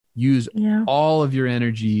use Yeah. all of your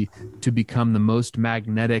energy to become the most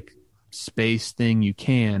magnetic space thing you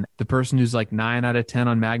can. The person who's like 9 out of 10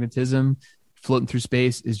 on magnetism floating through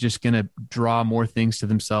space is just going to draw more things to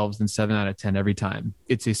themselves than 7 out of 10 every time.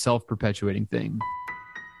 It's a self-perpetuating thing.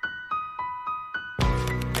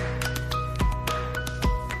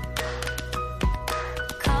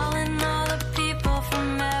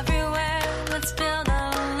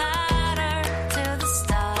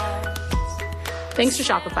 Thanks to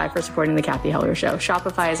Shopify for supporting The Cathy Heller Show.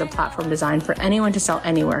 Shopify is a platform designed for anyone to sell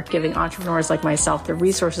anywhere, giving entrepreneurs like myself the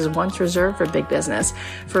resources once reserved for big business.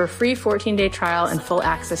 For a free 14-day trial and full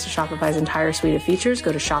access to Shopify's entire suite of features,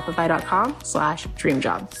 go to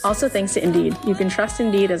shopify.com/dreamjob. Also, thanks to Indeed. You can trust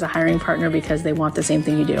Indeed as a hiring partner because they want the same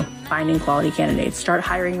thing you do, finding quality candidates. Start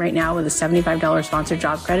hiring right now with a $75 sponsored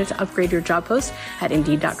job credit to upgrade your job post at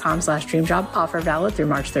Indeed.com/dreamjob. Offer valid through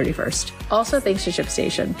March 31st. Also, thanks to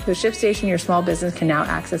ShipStation. With ShipStation, your small business can now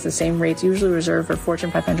access the same rates usually reserved for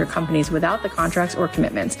Fortune 500 companies without the contracts or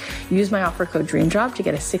commitments. Use my offer code DREAMJOB to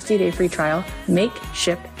get a 60-day free trial. Make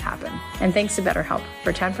ship happen. And thanks to BetterHelp.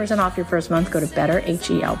 For 10% off your first month, go to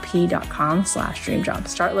betterhelp.com/dreamjob.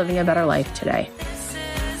 Start living a better life today.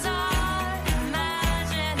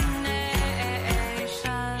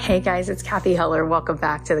 Hey guys, it's Cathy Heller. Welcome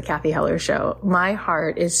back to The Cathy Heller Show. My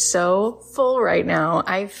heart is so full right now.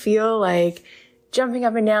 I feel like jumping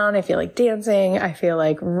up and down. I feel like dancing. I feel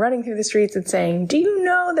like running through the streets and saying, do you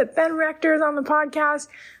know that Ben Rector is on the podcast?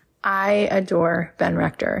 I adore Ben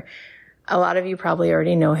Rector. A lot of you probably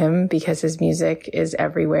already know him because his music is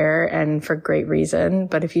everywhere and for great reason.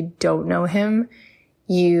 But if you don't know him,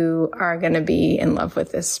 you are going to be in love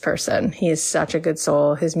with this person. He is such a good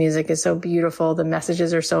soul. His music is so beautiful. The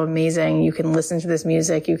messages are so amazing. You can listen to this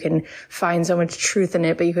music. You can find so much truth in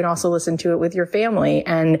it, but you can also listen to it with your family.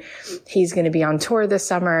 And he's going to be on tour this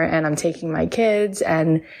summer, and I'm taking my kids.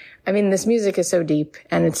 And I mean, this music is so deep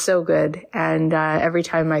and it's so good. And every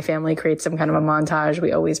time my family creates some kind of a montage,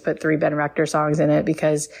 we always put 3 Ben Rector songs in it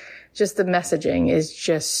because just the messaging is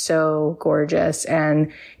just so gorgeous.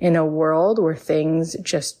 And in a world where things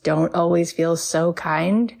just don't always feel so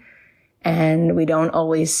kind and we don't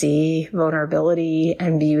always see vulnerability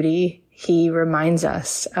and beauty, he reminds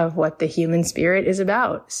us of what the human spirit is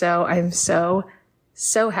about. So I'm so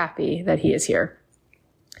happy that he is here.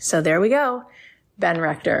 So there we go. Ben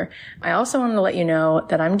Rector. I also wanted to let you know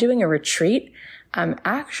that I'm doing a retreat. I'm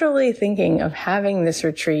actually thinking of having this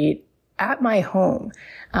retreat at my home.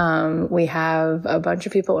 We have a bunch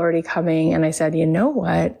of people already coming, and I said, you know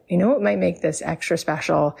what might make this extra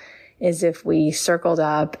special is if we circled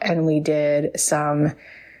up and we did some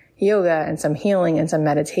yoga and some healing and some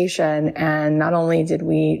meditation. And not only did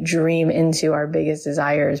we dream into our biggest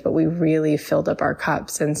desires, but we really filled up our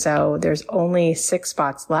cups. And so there's only 6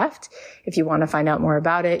 spots left. If you want to find out more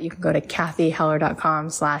about it, you can go to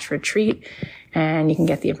cathyheller.com/retreat and you can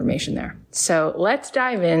get the information there. So let's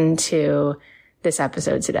dive into this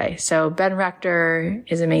episode today. So Ben Rector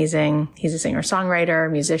is amazing. He's a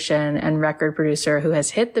singer-songwriter, musician, and record producer who has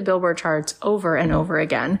hit the Billboard charts over and over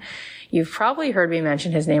again. You've probably heard me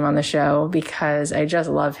mention his name on the show because I just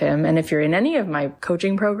love him. And if you're in any of my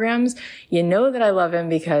coaching programs, you know that I love him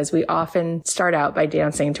because we often start out by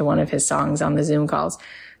dancing to one of his songs on the Zoom calls.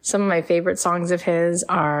 Some of my favorite songs of his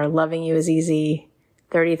are Loving You Is Easy,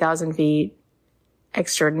 30,000 Feet,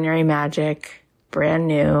 Extraordinary Magic, Brand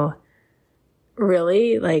New.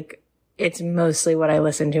 Really, like, it's mostly what I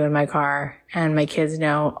listen to in my car, and my kids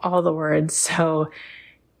know all the words. So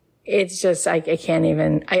it's just, I can't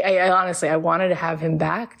even, I honestly, I wanted to have him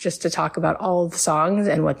back just to talk about all of the songs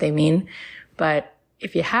and what they mean. But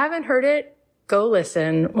if you haven't heard it, go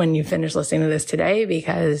listen when you finish listening to this today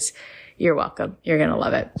because you're welcome. You're going to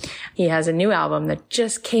love it. He has a new album that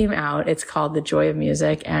just came out. It's called The Joy of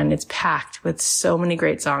Music, and it's packed with so many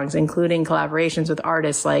great songs, including collaborations with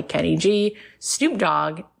artists like Kenny G, Snoop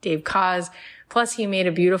Dogg, Dave Koz. Plus, he made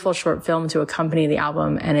a beautiful short film to accompany the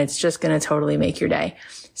album, and it's just going to totally make your day.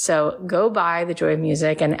 So go buy The Joy of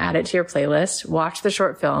Music and add it to your playlist. Watch the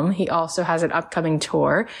short film. He also has an upcoming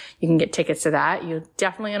tour. You can get tickets to that. You're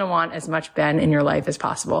definitely going to want as much Ben in your life as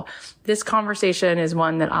possible. This conversation is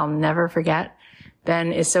one that I'll never forget.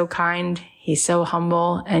 Ben is so kind. He's so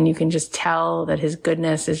humble, and you can just tell that his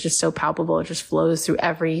goodness is just so palpable. It just flows through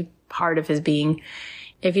every part of his being.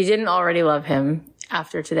 If you didn't already love him,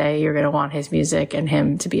 after today, you're going to want his music and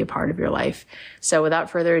him to be a part of your life. So without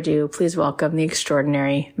further ado, please welcome the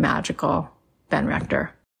extraordinary, magical Ben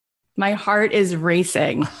Rector. My heart is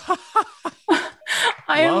racing.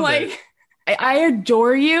 I am like, I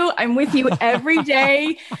adore you. I'm with you every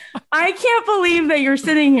day. I can't believe that you're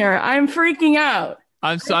sitting here. I'm freaking out.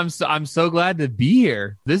 I'm so glad to be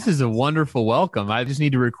here. This is a wonderful welcome. I just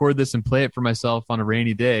need to record this and play it for myself on a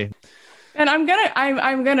rainy day. And I'm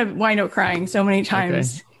gonna wind up crying so many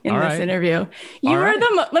times in this interview.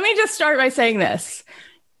 Let me just start by saying this.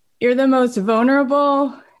 You're the most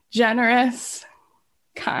vulnerable, generous,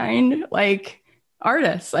 kind,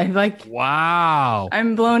 artist. Wow.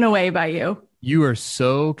 I'm blown away by you. You are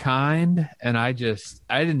so kind. And I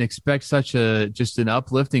didn't expect such just an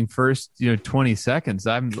uplifting first, 20 seconds.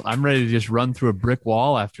 I'm ready to just run through a brick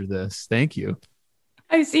wall after this. Thank you.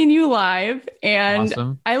 I've seen you live and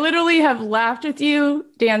Awesome. I literally have laughed with you,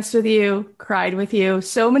 danced with you, cried with you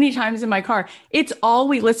so many times in my car. It's all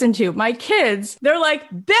we listen to. My kids, they're like,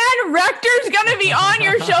 Ben Rector's going to be on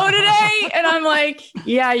your show today. And I'm like,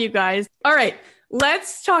 yeah, you guys. All right,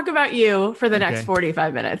 let's talk about you for the next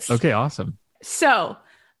 45 minutes. Okay, awesome. So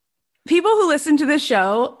people who listen to this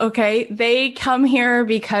show, they come here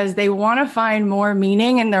because they want to find more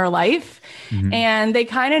meaning in their life. Mm-hmm. And they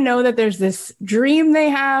kind of know that there's this dream they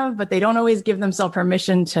have, but they don't always give themselves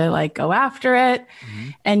permission to go after it. Mm-hmm.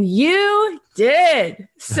 And you did.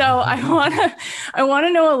 So I want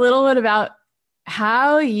to know a little bit about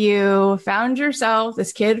how you found yourself,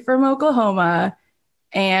 this kid from Oklahoma,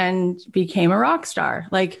 and became a rock star.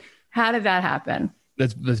 How did that happen?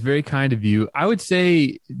 That's very kind of you. I would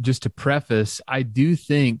say, just to preface, I do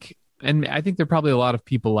think, and I think there are probably a lot of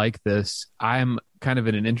people like this, I'm kind of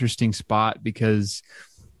in an interesting spot because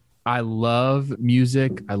I love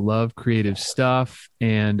music. I love creative stuff.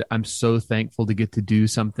 And I'm so thankful to get to do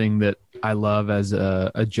something that I love as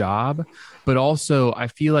a job. But also, I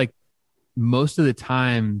feel like most of the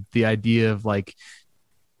time, the idea of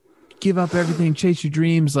give up everything, chase your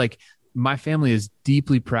dreams, my family is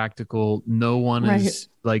deeply practical. No one is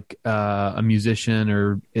a musician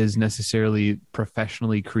or is necessarily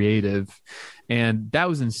professionally creative. And that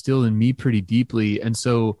was instilled in me pretty deeply. And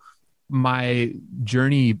so my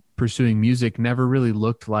journey pursuing music never really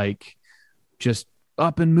looked like just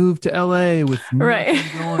up and move to LA with nothing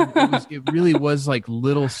going. It really was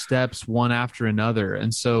little steps, one after another.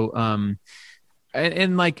 And so,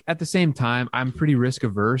 and at the same time, I'm pretty risk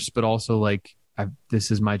averse, but also this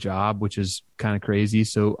is my job, which is kind of crazy.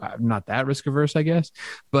 So I'm not that risk averse, I guess.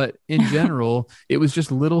 But in general, it was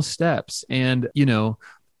just little steps. And,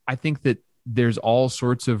 I think that there's all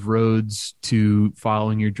sorts of roads to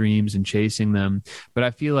following your dreams and chasing them. But I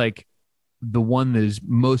feel like the one that is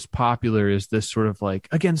most popular is this sort of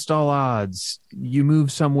against all odds, you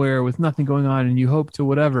move somewhere with nothing going on and you hope to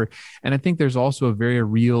whatever. And I think there's also a very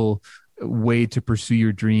real way to pursue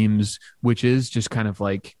your dreams, which is just kind of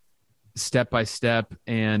step by step.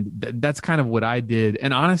 And that's kind of what I did.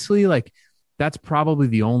 And honestly, that's probably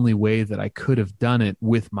the only way that I could have done it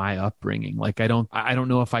with my upbringing. I don't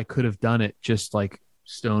know if I could have done it just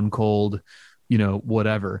stone cold,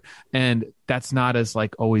 whatever. And that's not as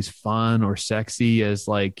always fun or sexy as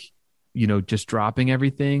just dropping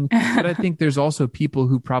everything. But I think there's also people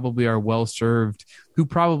who probably are well served, who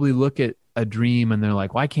probably look at a dream and they're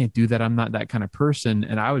like, well, I can't do that. I'm not that kind of person.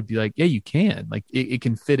 And I would be like, yeah, you can. It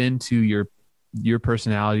can fit into your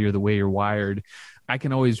personality or the way you're wired. I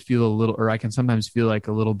can always feel I can sometimes feel like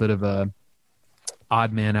a little bit of a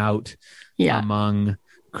odd man out among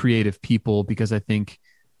creative people, because I think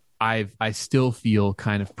I still feel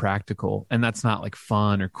kind of practical, and that's not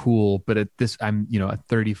fun or cool. But I'm, at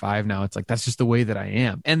 35 now, it's that's just the way that I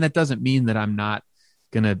am. And that doesn't mean that I'm not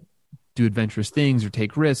going to do adventurous things or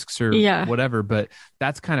take risks or whatever, but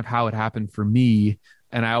that's kind of how it happened for me.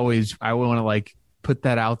 And I want to put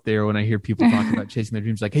that out there when I hear people talk about chasing their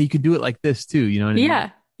dreams, hey, you could do it like this too. You know what I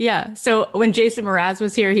mean? Yeah. So when Jason Mraz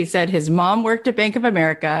was here, he said his mom worked at Bank of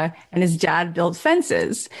America and his dad built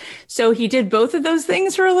fences. So he did both of those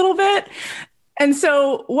things for a little bit. And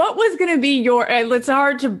so what was going to be it's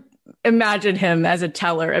hard to imagine him as a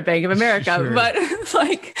teller at Bank of America, sure. But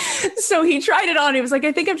so he tried it on. He was like,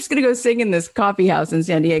 I think I'm just going to go sing in this coffee house in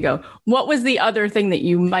San Diego. What was the other thing that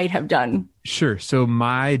you might have done? Sure. So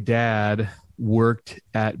my dad worked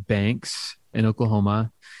at banks in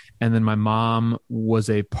Oklahoma. And then my mom was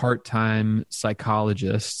a part-time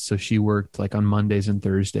psychologist. So she worked on Mondays and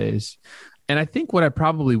Thursdays. And I think what I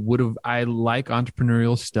probably I like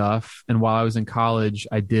entrepreneurial stuff. And while I was in college,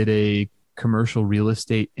 I did a commercial real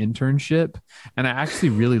estate internship, and I actually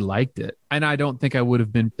really liked it. And I don't think I would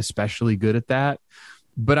have been especially good at that,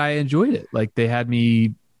 but I enjoyed it. They had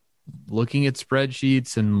me looking at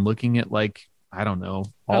spreadsheets and looking at I don't know,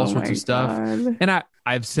 all sorts of stuff. God. And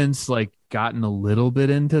I've since gotten a little bit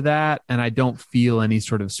into that, and I don't feel any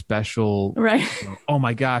sort of special, oh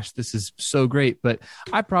my gosh, this is so great. But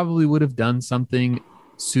I probably would have done something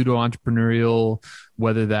pseudo entrepreneurial,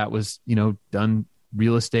 whether that was, done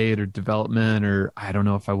real estate or development, or I don't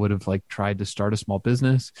know if I would have like tried to start a small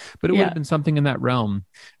business, but it would have been something in that realm.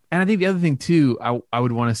 And I think the other thing too, I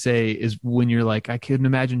would want to say is when you're like, I couldn't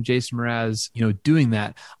imagine Jason Mraz, doing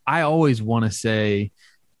that. I always want to say,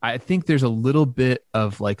 I think there's a little bit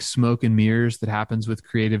of like smoke and mirrors that happens with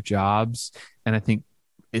creative jobs. And I think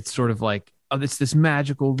it's sort of like, oh, it's this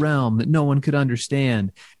magical realm that no one could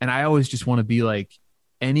understand. And I always just want to be like,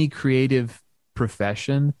 any creative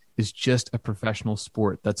profession is just a professional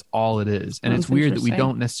sport. That's all it is. And it's weird that we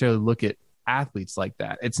don't necessarily look at athletes like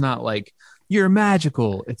that. It's not like you're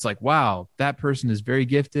magical. It's like, wow, that person is very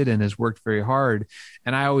gifted and has worked very hard.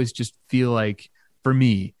 And I always just feel like, for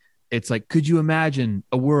me, it's like, could you imagine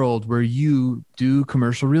a world where you do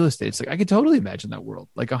commercial real estate? It's like, I could totally imagine that world,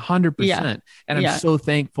 like 100%. Yeah. And I'm so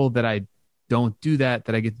thankful that I don't do that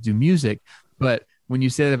I get to do music. But when you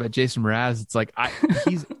say that about Jason Mraz, it's like,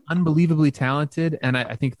 he's unbelievably talented. And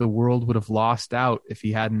I think the world would have lost out if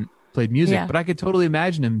he hadn't played music. Yeah. But I could totally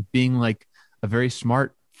imagine him being like a very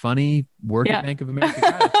smart, funny work at Bank of America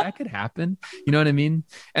guy. That could happen. You know what I mean?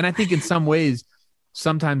 And I think in some ways,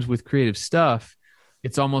 sometimes with creative stuff,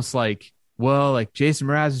 it's almost like, well, like Jason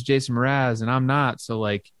Mraz is Jason Mraz and I'm not. So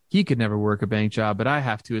like he could never work a bank job, but I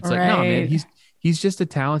have to. It's like, no, man, he's just a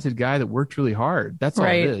talented guy that worked really hard. That's all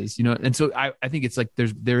it is, And so I think it's like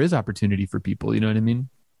there is opportunity for people. You know what I mean?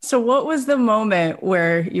 So what was the moment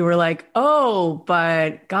where you were like, oh,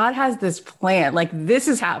 but God has this plan, like this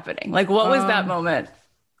is happening? Like, what was that moment?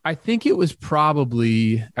 I think it was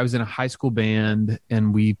probably, I was in a high school band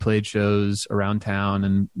and we played shows around town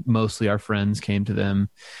and mostly our friends came to them.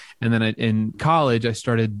 And then in college, I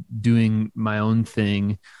started doing my own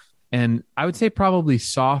thing. And I would say probably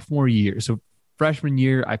sophomore year. So freshman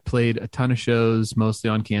year, I played a ton of shows, mostly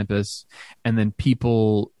on campus. And then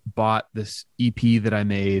people bought this EP that I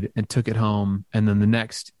made and took it home. And then the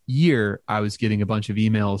next year, I was getting a bunch of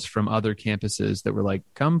emails from other campuses that were like,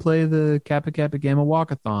 come play the Kappa Kappa Gamma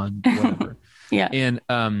Walkathon, whatever. Yeah.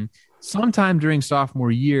 And sometime during sophomore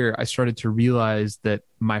year, I started to realize that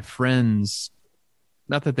my friends,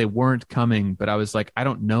 not that they weren't coming, but I was like, I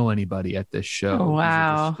don't know anybody at this show. Oh, wow.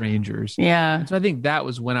 These are just strangers. Yeah. And so I think that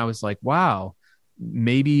was when I was like, wow,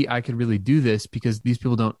 maybe I could really do this because these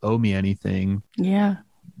people don't owe me anything. Yeah.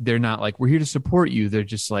 They're not like, we're here to support you. They're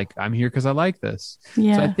just like, I'm here because I like this.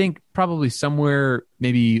 Yeah. So I think probably somewhere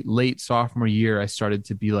maybe late sophomore year, I started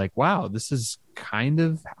to be like, wow, this is kind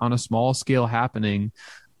of on a small scale happening.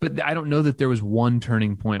 But I don't know that there was one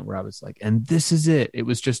turning point where I was like, and this is it. It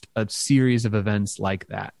was just a series of events like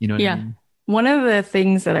that. You know what I mean? One of the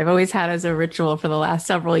things that I've always had as a ritual for the last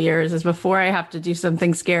several years is before I have to do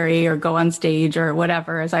something scary or go on stage or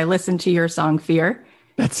whatever, is I listen to your song Fear.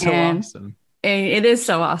 That's so awesome. It is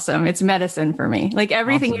so awesome. It's medicine for me. Like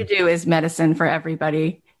everything you do is medicine for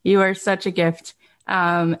everybody. You are such a gift.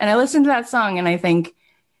 And I listen to that song and I think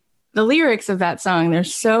the lyrics of that song, they're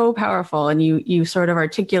so powerful. And you sort of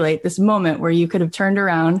articulate this moment where you could have turned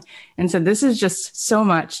around and said, this is just so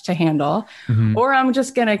much to handle. Mm-hmm. Or I'm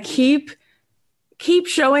just going to keep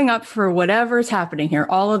showing up for whatever's happening here,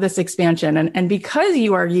 all of this expansion. And because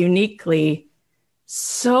you are uniquely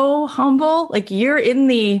so humble, like you're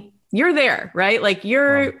there, right? Like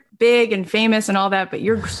you're big and famous and all that, but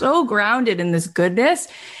you're so grounded in this goodness.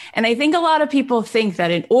 And I think a lot of people think that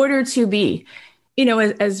in order to be,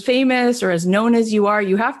 as famous or as known as you are,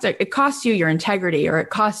 it costs you your integrity or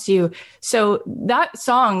it costs you. So that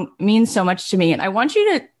song means so much to me. And I want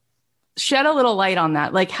you to shed a little light on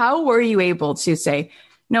that. Like, how were you able to say,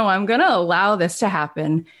 no, I'm going to allow this to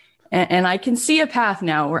happen. And I can see a path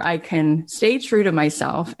now where I can stay true to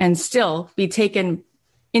myself and still be taken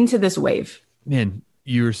into this wave. Man,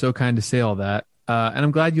 you were so kind to say all that. And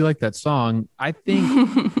I'm glad you like that song. I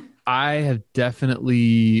think I have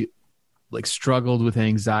definitely struggled with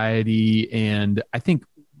anxiety. And I think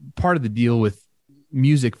part of the deal with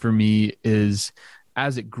music for me is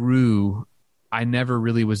as it grew, I never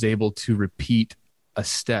really was able to repeat a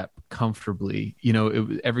step comfortably.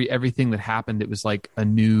 Everything that happened, it was like a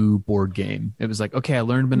new board game. It was like, okay, I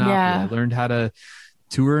learned Monopoly. Yeah. I learned how to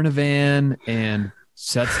tour in a van and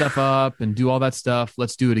set stuff up and do all that stuff.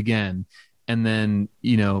 Let's do it again. And then,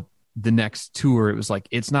 the next tour, it was like,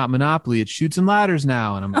 it's not Monopoly, it's Chutes and Ladders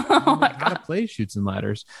now. And I'm like, how to play Chutes and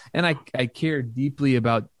Ladders. And I care deeply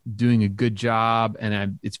about doing a good job.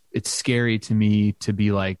 And it's scary to me to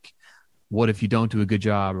be like, what if you don't do a good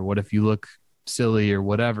job? Or what if you look silly or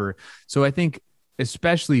whatever? So I think,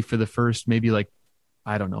 especially for the first maybe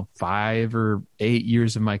 5 or 8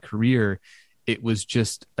 years of my career, it was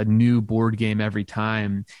just a new board game every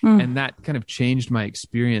time. And that kind of changed my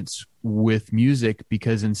experience with music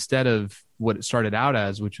because instead of, what it started out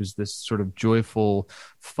as, which was this sort of joyful,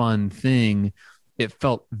 fun thing, it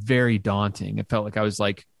felt very daunting. It felt like I was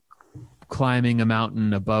like climbing a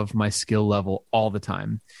mountain above my skill level all the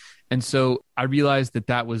time. And so I realized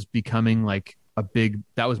that was becoming like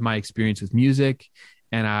that was my experience with music.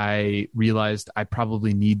 And I realized I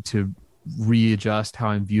probably need to readjust how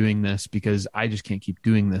I'm viewing this, because I just can't keep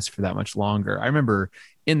doing this for that much longer. I remember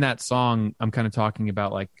in that song, I'm kind of talking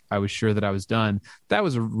about like, I was sure that I was done. That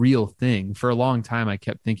was a real thing. For a long time, I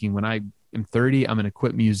kept thinking, when I am 30, I'm going to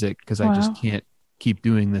quit music because I just can't keep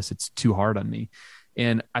doing this. It's too hard on me.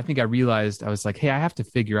 And I think I realized, I was like, hey, I have to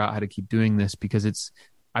figure out how to keep doing this, because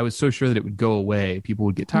I was so sure that it would go away. People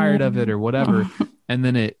would get tired of it or whatever. And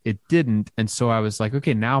then it didn't. And so I was like,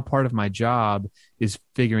 okay, now part of my job is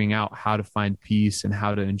figuring out how to find peace and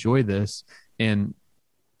how to enjoy this. And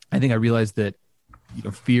I think I realized that,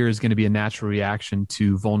 fear is going to be a natural reaction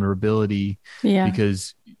to vulnerability,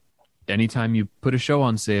 because anytime you put a show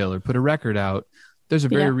on sale or put a record out, there's a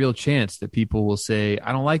very real chance that people will say,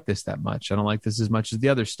 I don't like this that much. I don't like this as much as the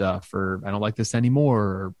other stuff, or I don't like this anymore,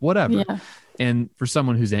 or whatever. Yeah. And for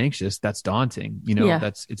someone who's anxious, that's daunting.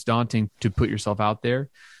 It's daunting to put yourself out there.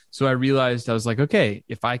 So I realized, I was like, okay,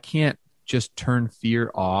 if I can't just turn fear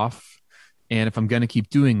off, and if I'm going to keep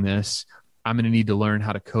doing this, I'm going to need to learn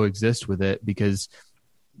how to coexist with it, because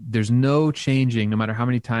there's no changing, no matter how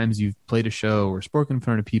many times you've played a show or spoken in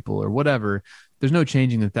front of people or whatever, there's no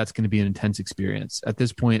changing that's going to be an intense experience. At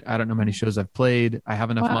this point, I don't know how many shows I've played. I have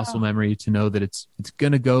enough muscle memory to know that it's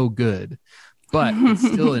going to go good, but it's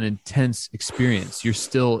still an intense experience.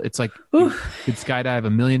 It's like you could skydive a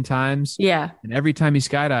million times. Yeah. And every time you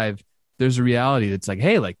skydive, there's a reality that's like,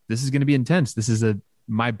 hey, like this is going to be intense.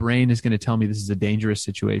 My brain is going to tell me this is a dangerous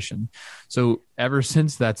situation. So ever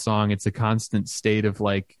since that song, it's a constant state of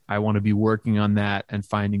like, I want to be working on that and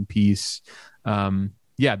finding peace.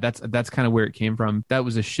 That's kind of where it came from. That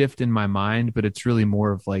was a shift in my mind, but it's really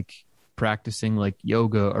more of like practicing like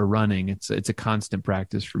yoga or running. It's a constant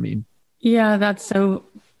practice for me. Yeah, that's so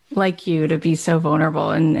like you to be so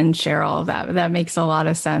vulnerable and share all of that. That makes a lot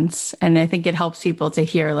of sense. And I think it helps people to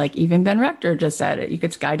hear, like even Ben Rector just said it. You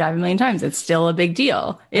could skydive a million times. It's still a big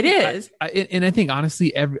deal. It is. And I think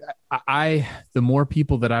honestly, the more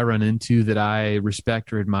people that I run into that I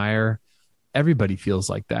respect or admire, everybody feels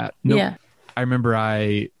like that. Yeah. I remember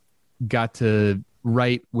I got to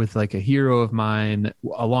write with like a hero of mine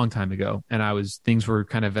a long time ago. And things were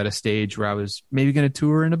kind of at a stage where I was maybe going to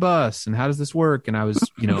tour in a bus, and how does this work? And I was,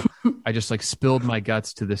 I just like spilled my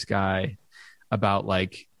guts to this guy about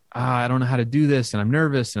like, I don't know how to do this, and I'm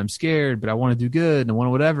nervous and I'm scared, but I want to do good and I want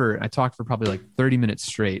to whatever. And I talked for probably like 30 minutes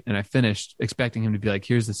straight, and I finished expecting him to be like,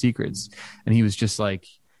 here's the secrets. And he was just like,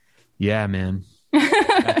 yeah, man,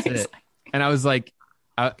 that's it. And I was like,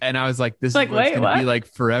 this is like, what it's going to be like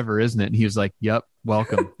forever, isn't it? And he was like, yep,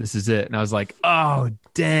 welcome. This is it. And I was like, oh,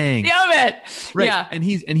 dang. Damn it. Right. Yeah. And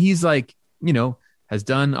he's like, has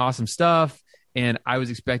done awesome stuff. And I was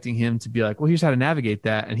expecting him to be like, well, here's how to navigate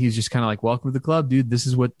that. And he's just kind of like, welcome to the club, dude. This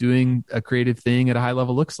is what doing a creative thing at a high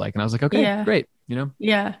level looks like. And I was like, okay, great.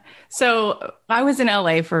 Yeah. So I was in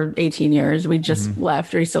LA for 18 years. We just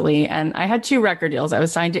left recently, and I had 2 record deals. I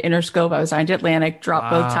was signed to Interscope. I was signed to Atlantic, dropped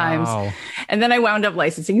both times. And then I wound up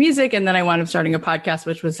licensing music, and then I wound up starting a podcast,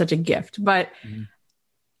 which was such a gift. But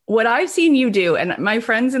what I've seen you do, and my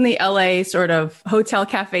friends in the LA sort of hotel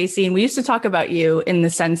cafe scene, we used to talk about you in the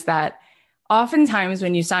sense that oftentimes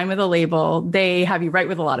when you sign with a label, they have you write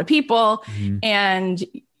with a lot of people, and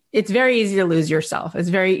it's very easy to lose yourself. It's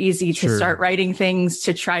very easy to start writing things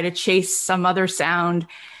to try to chase some other sound.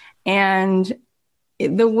 And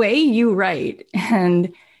the way you write,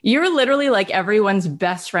 and you're literally like everyone's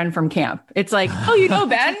best friend from camp. It's like, oh,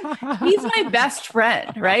 Ben? He's my best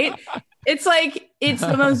friend, right? It's like, it's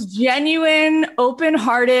the most genuine,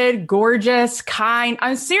 open-hearted, gorgeous, kind.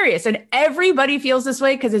 I'm serious. And everybody feels this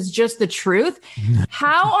way because it's just the truth.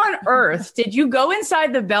 How on earth did you go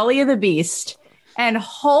inside the belly of the beast and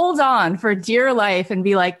hold on for dear life and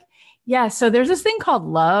be like, yeah, so there's this thing called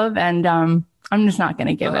love, and I'm just not going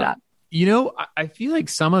to give it up? I feel like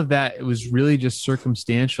some of that was really just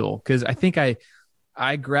circumstantial, because I think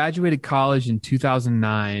I graduated college in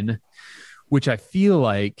 2009, which I feel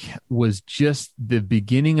like was just the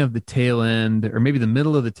beginning of the tail end, or maybe the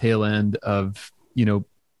middle of the tail end of,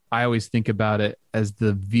 I always think about it as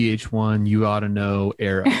the VH1 You Ought to Know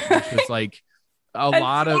era, which was like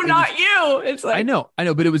lot of not you. It's like, I know,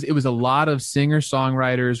 but it was a lot of singer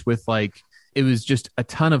songwriters with like, it was just a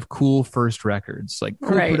ton of cool first records, like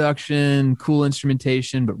cool production, cool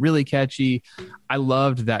instrumentation, but really catchy. I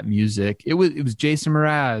loved that music. It was Jason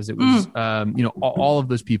Mraz. It was, all of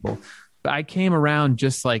those people. But I came around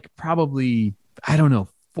just like probably, I don't know,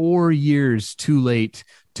 4 years too late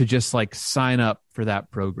to just like sign up for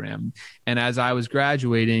that program. And as I was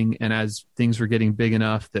graduating and as things were getting big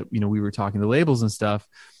enough that, you know, we were talking to labels and stuff,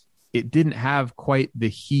 it didn't have quite the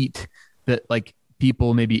heat that like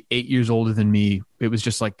people maybe 8 years older than me. It was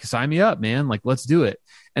just like, sign me up, man. Like, let's do it.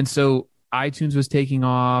 And so iTunes was taking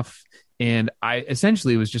off, and I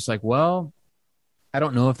essentially was just like, well, I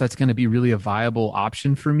don't know if that's going to be really a viable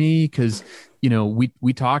option for me, because, you know,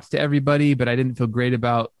 we talked to everybody, but I didn't feel great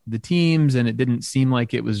about the teams, and it didn't seem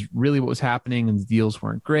like it was really what was happening, and the deals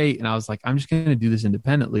weren't great. And I was like, I'm just going to do this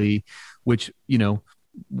independently, which, you know,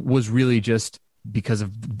 was really just because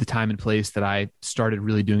of the time and place that I started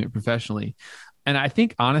really doing it professionally. And I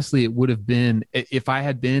think honestly, it would have been, if I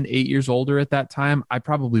had been 8 years older at that time, I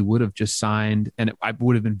probably would have just signed, and it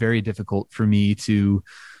would have been very difficult for me to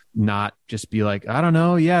not just be like, I don't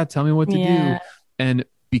know. Yeah. Tell me what to do. And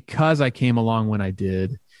because I came along when I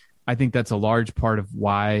did, I think that's a large part of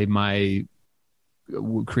why my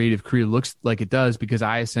creative career looks like it does, because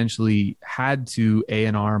I essentially had to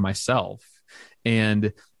A&R myself.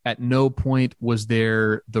 And at no point was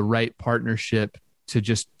there the right partnership to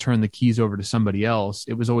just turn the keys over to somebody else.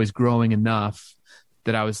 It was always growing enough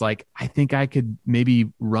that I was like, I think I could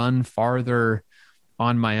maybe run farther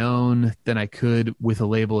on my own than I could with a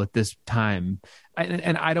label at this time.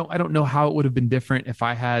 And I don't know how it would have been different if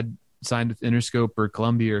I had signed with Interscope or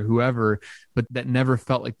Columbia or whoever, but that never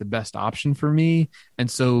felt like the best option for me. And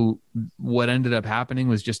so what ended up happening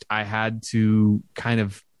was just, I had to kind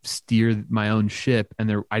of steer my own ship,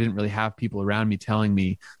 and I didn't really have people around me telling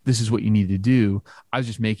me this is what you need to do. I was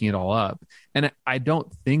just making it all up. And I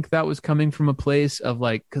don't think that was coming from a place of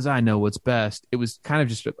like, because I know what's best. It was kind of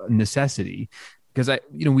just a necessity, because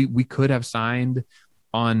we could have signed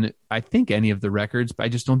on, I think, any of the records, but I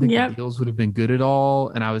just don't think the deals would have been good at all.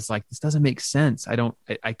 And I was like, this doesn't make sense.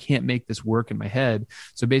 I can't make this work in my head.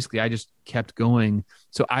 So basically I just kept going.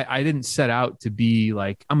 So I didn't set out to be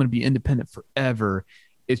like, I'm going to be independent forever.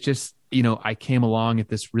 It's just, you know, I came along at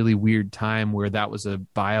this really weird time where that was a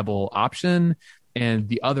viable option, and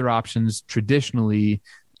the other options traditionally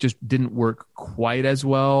just didn't work quite as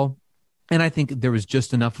well. And I think there was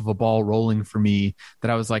just enough of a ball rolling for me that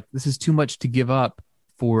I was like, this is too much to give up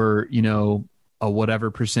for, you know, a whatever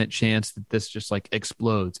percent chance that this just like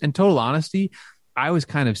explodes. In total honesty, I was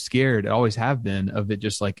kind of scared, I always have been, of it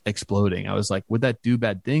just like exploding. I was like, would that do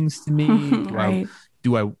bad things to me? Right.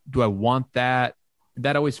 Do I want that?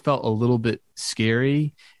 That always felt a little bit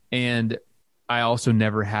scary. And I also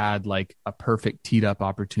never had like a perfect teed up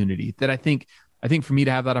opportunity that I think for me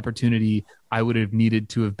to have that opportunity, I would have needed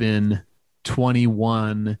to have been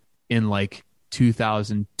 21 in like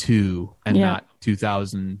 2002 and not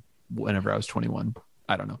 2000 whenever I was 21.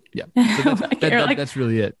 I don't know. Yeah. So that's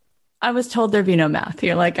really it. I was told there'd be no math.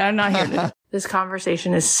 You're like, I'm not here to. This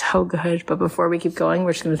conversation is so good, but before we keep going,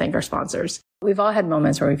 we're just going to thank our sponsors. We've all had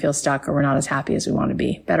moments where we feel stuck or we're not as happy as we want to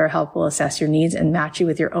be. BetterHelp will assess your needs and match you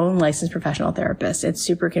with your own licensed professional therapist. It's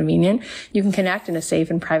super convenient. You can connect in a safe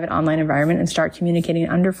and private online environment and start communicating in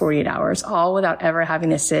under 48 hours, all without ever having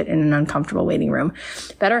to sit in an uncomfortable waiting room.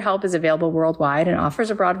 BetterHelp is available worldwide and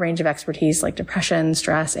offers a broad range of expertise like depression,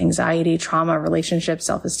 stress, anxiety, trauma, relationships,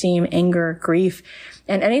 self-esteem, anger, grief.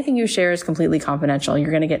 And anything you share is completely confidential.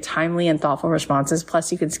 You're going to get timely and thoughtful responses.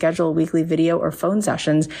 Plus, you can schedule weekly video or phone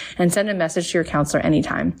sessions and send a message to your counselor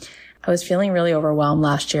anytime. I was feeling really overwhelmed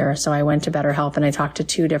last year, so I went to BetterHelp and I talked to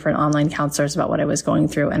 2 different online counselors about what I was going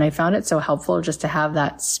through. And I found it so helpful just to have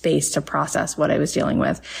that space to process what I was dealing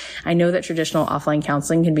with. I know that traditional offline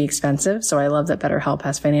counseling can be expensive, so I love that BetterHelp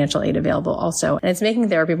has financial aid available also. And it's making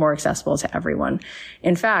therapy more accessible to everyone.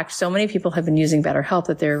 In fact, so many people have been using BetterHelp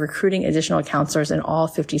that they're recruiting additional counselors in all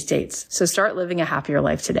 50 states. So start living a happier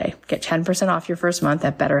life today. Get 10% off your first month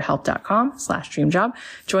at betterhelp.com/dreamjob.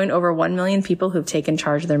 Join over 1 million people who've taken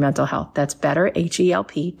charge of their mental health. That's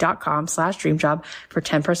betterhelp.com/dreamjob for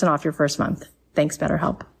 10% off your first month. Thanks,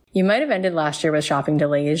 BetterHelp. You might have ended last year with shopping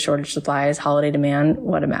delays, shortage supplies, holiday demand.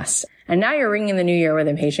 What a mess. And now you're ringing the new year with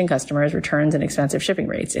impatient customers, returns, and expensive shipping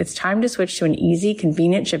rates. It's time to switch to an easy,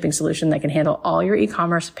 convenient shipping solution that can handle all your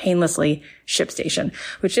e-commerce painlessly. ShipStation.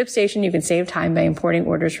 With ShipStation, you can save time by importing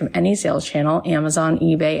orders from any sales channel, Amazon,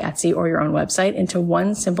 eBay, Etsy, or your own website into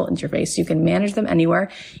one simple interface so you can manage them anywhere,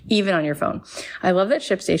 even on your phone. I love that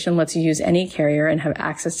ShipStation lets you use any carrier and have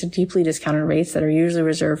access to deeply discounted rates that are usually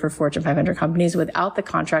reserved for Fortune 500 companies without the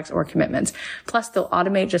contracts or commitments. Plus, they'll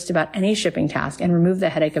automate just about any shipping task and remove the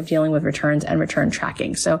headache of dealing with with returns and return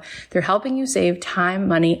tracking. So they're helping you save time,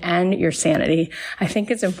 money, and your sanity. I think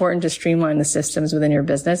it's important to streamline the systems within your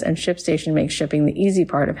business, and ShipStation makes shipping the easy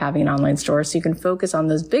part of having an online store so you can focus on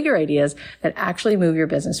those bigger ideas that actually move your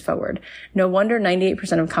business forward. No wonder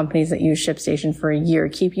 98% of companies that use ShipStation for a year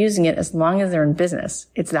keep using it as long as they're in business.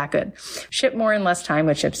 It's that good. Ship more in less time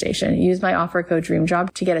with ShipStation. Use my offer code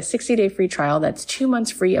DREAMJOB to get a 60-day free trial. That's 2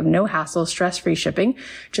 months free of no hassle, stress-free shipping.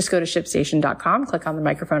 Just go to ShipStation.com, click on the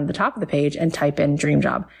microphone at the top of the page, and type in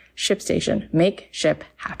DREAMJOB. ShipStation. Make ship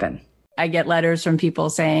happen. I get letters from people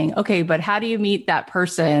saying, okay, but how do you meet that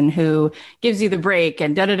person who gives you the break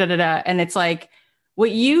and da da da da da? And it's like,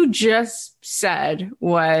 what you just said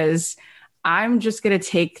was, I'm just going to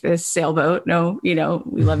take this sailboat. No, we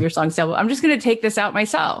love your song Sailboat. I'm just going to take this out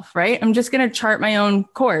myself, right? I'm just going to chart my own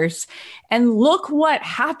course. And look what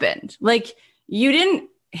happened. Like, you didn't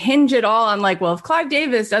hinge it all on like, well, if Clive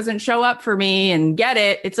Davis doesn't show up for me and get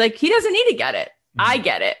it, it's like, he doesn't need to get it. I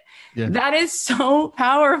get it. Yeah. That is so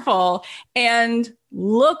powerful. And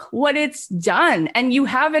look what it's done. And you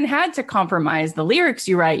haven't had to compromise the lyrics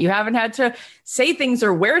you write. You haven't had to say things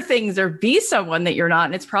or wear things or be someone that you're not.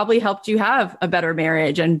 And it's probably helped you have a better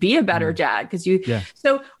marriage and be a better dad.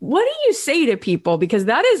 So what do you say to people? Because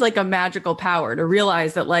that is like a magical power to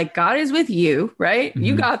realize that like God is with you, right? Mm-hmm.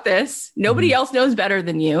 You got this. Nobody else knows better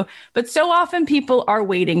than you. But so often people are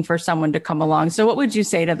waiting for someone to come along. So what would you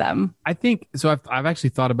say to them? I think, so I've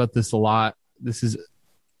actually thought about this a lot. This is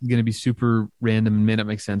going to be super random and may not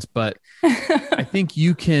make sense, but I think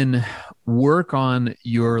you can work on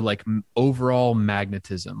your like overall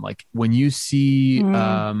magnetism. Like when you see,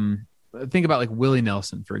 think about like Willie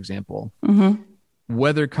Nelson, for example,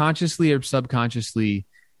 whether consciously or subconsciously,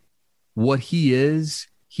 what he is,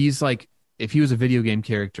 he's like, if he was a video game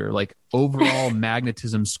character, like overall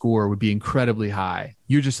magnetism score would be incredibly high.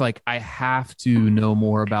 You're just like, I have to know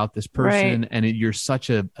more about this person. Right. And you're such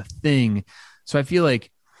a thing. So I feel like,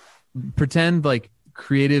 pretend like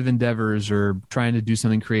creative endeavors or trying to do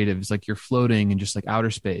something creative. It's like you're floating in just like outer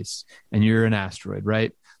space and you're an asteroid,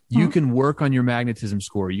 right? You can work on your magnetism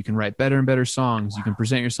score. You can write better and better songs. You can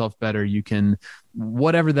present yourself better. You can,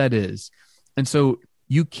 whatever that is. And so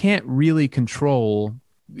you can't really control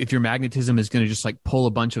if your magnetism is going to just like pull a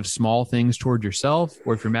bunch of small things toward yourself,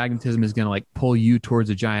 or if your magnetism is going to like pull you towards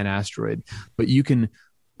a giant asteroid. But you can,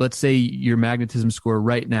 let's say your magnetism score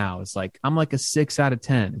right now is like, I'm like a 6 out of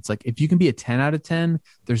 10. It's like, if you can be a 10 out of 10,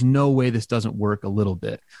 there's no way this doesn't work a little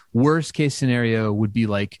bit. Worst case scenario would be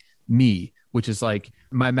like me, which is like,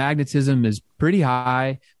 my magnetism is pretty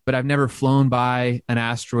high, but I've never flown by an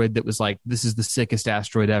asteroid that was like, this is the sickest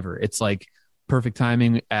asteroid ever. It's like perfect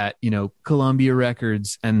timing at, Columbia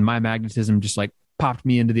Records. And my magnetism just like popped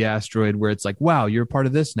me into the asteroid where it's like, wow, you're a part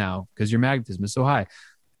of this now because your magnetism is so high.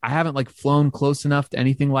 I haven't like flown close enough to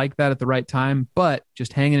anything like that at the right time, but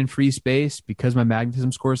just hanging in free space because my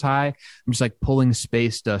magnetism score is high, I'm just like pulling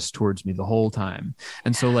space dust towards me the whole time.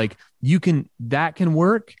 And so like that can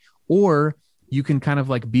work, or you can kind of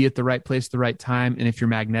like be at the right place at the right time. And if you're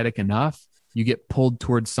magnetic enough, you get pulled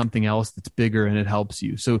towards something else that's bigger and it helps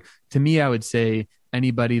you. So to me, I would say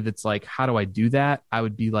anybody that's like, how do I do that? I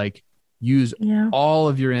would be like, use all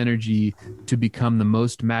of your energy to become the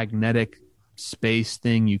most magnetic space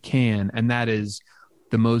thing you can, and that is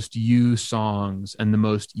the most you songs and the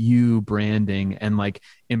most you branding, and like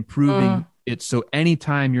improving it. So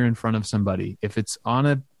anytime you're in front of somebody, if it's on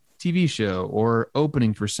a TV show or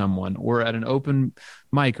opening for someone or at an open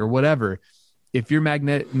mic or whatever, if your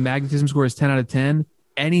magnetism score is 10 out of 10,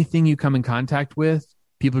 anything you come in contact with,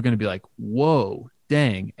 people are going to be like, whoa,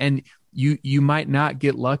 dang. And you might not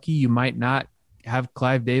get lucky. You might not have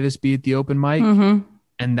Clive Davis be at the open mic.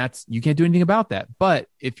 And you can't do anything about that. But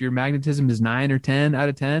if your magnetism is 9 or 10 out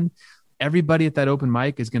of 10, everybody at that open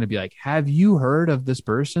mic is going to be like, have you heard of this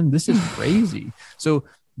person? This is crazy. So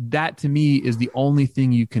that to me is the only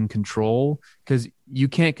thing you can control, because you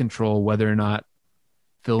can't control whether or not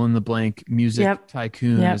fill in the blank music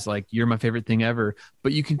tycoon is like, you're my favorite thing ever,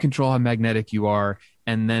 but you can control how magnetic you are.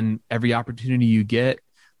 And then every opportunity you get,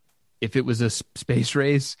 if it was a space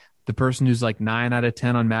race, the person who's like 9 out of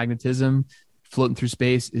 10 on magnetism floating through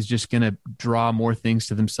space is just going to draw more things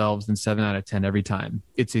to themselves than 7 out of 10 every time.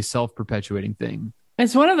 It's a self-perpetuating thing.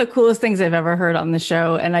 It's one of the coolest things I've ever heard on the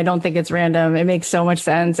show. And I don't think it's random. It makes so much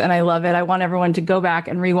sense. And I love it. I want everyone to go back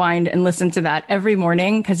and rewind and listen to that every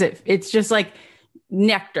morning, because it's just like,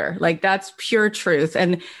 nectar. Like that's pure truth.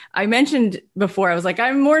 And I mentioned before, I was like,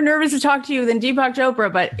 I'm more nervous to talk to you than Deepak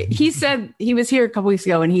Chopra, but he said, he was here a couple weeks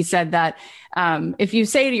ago and he said that if you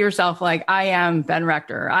say to yourself, like, I am Ben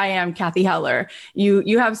Rector, I am Kathy Heller,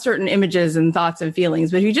 you have certain images and thoughts and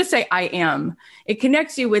feelings, but if you just say, I am, it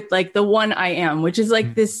connects you with like the one I am, which is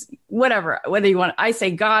like this, whatever, whether you want, I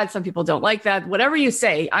say God, some people don't like that, whatever you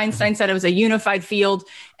say. Einstein said it was a unified field,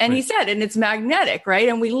 and he said, and it's magnetic, right?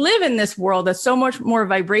 And we live in this world that's so much more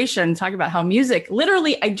vibration. Talk about how music,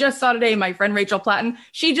 literally, I just saw today, my friend Rachel Platten,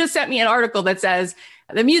 she just sent me an article that says,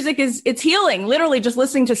 the music it's healing, literally just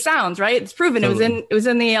listening to sounds, right? It's proven. Totally. It was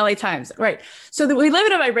in the LA Times, right? So that we live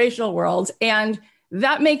in a vibrational world, and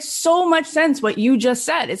that makes so much sense what you just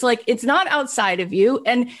said. It's like, it's not outside of you.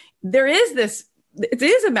 And there is this, it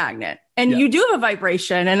is a magnet, and you do have a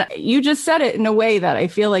vibration. And you just said it in a way that I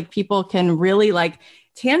feel like people can really like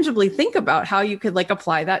tangibly think about how you could like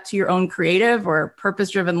apply that to your own creative or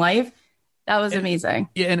purpose-driven life. That was amazing.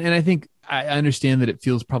 Yeah. And I think I understand that it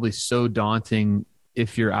feels probably so daunting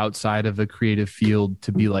if you're outside of a creative field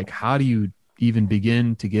to be like, how do you even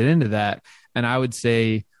begin to get into that? And I would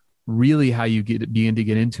say really how you begin to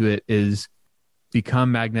get into it is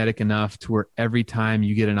become magnetic enough to where every time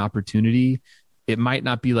you get an opportunity, it might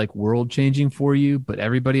not be like world changing for you, but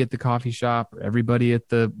everybody at the coffee shop or everybody at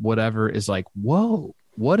the whatever is like, whoa,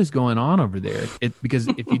 what is going on over there? Because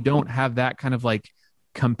if you don't have that kind of like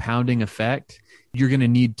compounding effect, you're going to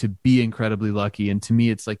need to be incredibly lucky. And to me,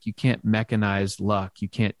 it's like, you can't mechanize luck. You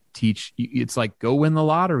can't teach. It's like, go win the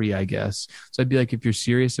lottery, I guess. So I'd be like, if you're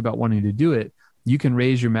serious about wanting to do it, you can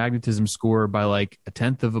raise your magnetism score by like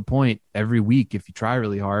 1/10 of a point every week if you try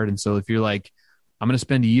really hard. And so if you're like, I'm going to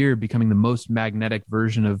spend a year becoming the most magnetic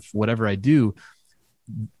version of whatever I do,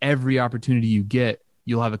 every opportunity you get,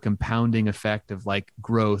 you'll have a compounding effect of like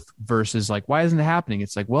growth versus like, why isn't it happening?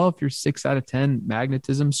 It's like, well, if you're 6 out of 10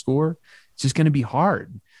 magnetism score, it's just going to be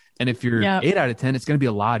hard. And if you're 8 out of 10, it's going to be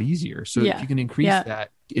a lot easier. So if you can increase that,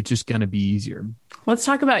 it's just going to be easier. Let's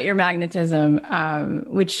talk about your magnetism,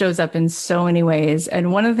 which shows up in so many ways.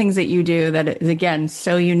 And one of the things that you do that is, again,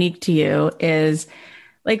 so unique to you is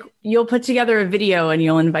like, you'll put together a video and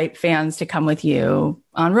you'll invite fans to come with you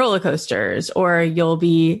on roller coasters, or you'll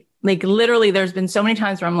be like, literally, there's been so many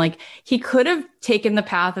times where I'm like, he could have taken the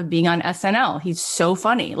path of being on SNL. He's so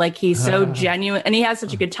funny. Like, he's so genuine, and he has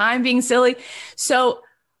such a good time being silly. So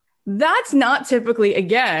that's not typically,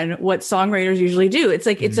 again, what songwriters usually do. It's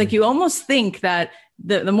like, it's like you almost think that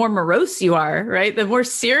the more morose you are, right? The more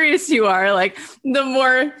serious you are, like the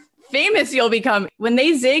more famous you'll become. When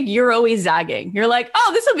they zig, you're always zagging. You're like,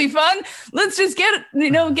 oh, this will be fun. Let's just get a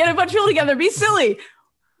bunch of people together, be silly.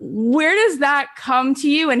 Where does that come to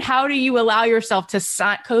you, and how do you allow yourself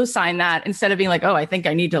to co-sign that instead of being like, oh, I think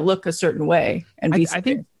I need to look a certain way and be I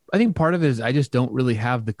think part of it is I just don't really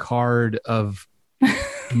have the card of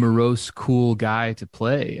morose, cool guy to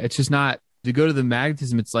play. It's just not, to go to the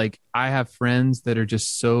magnetism. It's like, I have friends that are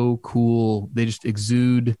just so cool. They just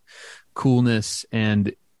exude coolness,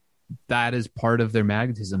 and that is part of their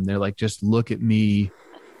magnetism. They're like, just look at me.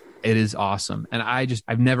 It is awesome. And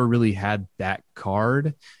I've never really had that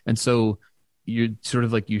card. And so you're sort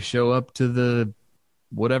of like, you show up to the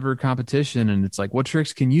whatever competition and it's like, what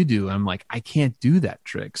tricks can you do? And I'm like, I can't do that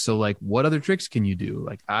trick. So like, what other tricks can you do?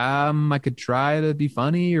 Like, I could try to be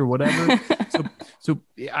funny or whatever. So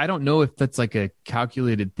I don't know if that's like a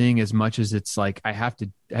calculated thing as much as it's like, I have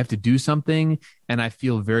to do something, and I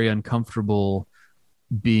feel very uncomfortable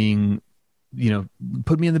being,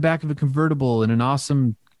 put me in the back of a convertible in an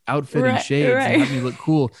awesome outfit and shades and have me look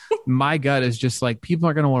cool. My gut is just like, people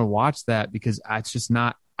aren't going to want to watch that because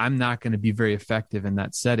I'm not going to be very effective in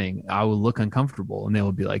that setting. I will look uncomfortable, and they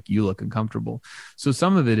will be like, you look uncomfortable. So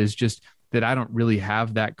some of it is just that I don't really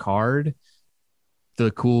have that card,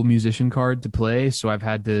 the cool musician card to play. So I've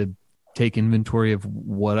had to take inventory of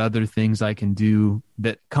what other things I can do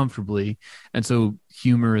that comfortably. And so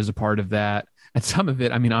humor is a part of that. And some of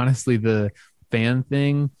it, I mean, honestly, the fan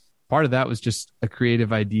thing, part of that was just a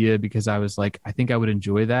creative idea because I was like, I think I would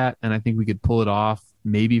enjoy that. And I think we could pull it off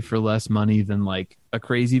maybe for less money than like a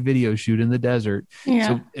crazy video shoot in the desert. Yeah.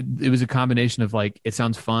 So it was a combination of like, it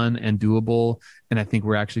sounds fun and doable. And I think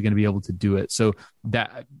we're actually going to be able to do it. So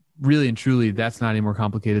that really and truly, that's not any more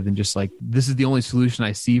complicated than just like, this is the only solution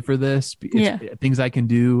I see for this. It's things I can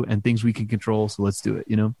do and things we can control. So let's do it,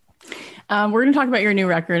 We're going to talk about your new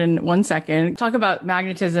record in 1 second. Talk about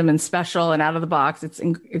magnetism and special and out of the box. It's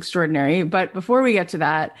extraordinary. But before we get to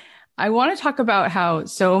that, I want to talk about how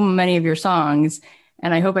so many of your songs,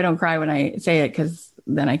 and I hope I don't cry when I say it because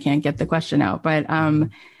then I can't get the question out. But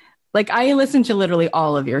like, I listen to literally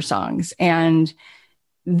all of your songs, and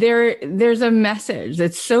there's a message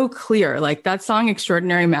that's so clear. Like that song,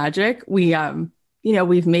 Extraordinary Magic, we,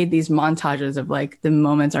 we've made these montages of like the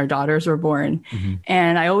moments our daughters were born. Mm-hmm.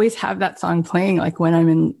 And I always have that song playing like when I'm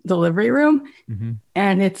in the delivery room. Mm-hmm.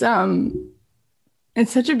 And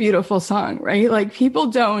it's such a beautiful song, right? Like people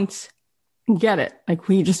don't get it. Like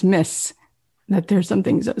we just miss that there's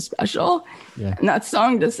something so special. Yeah. And that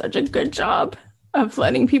song does such a good job of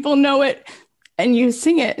letting people know it. And you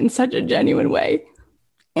sing it in such a genuine way.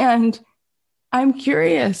 And I'm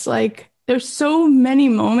curious, like, there's so many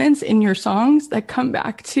moments in your songs that come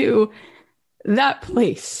back to that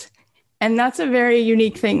place. And that's a very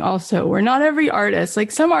unique thing also, where not every artist,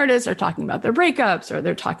 like some artists are talking about their breakups or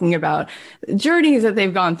they're talking about journeys that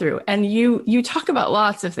they've gone through. And you talk about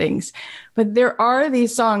lots of things, but there are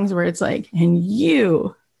these songs where it's like, and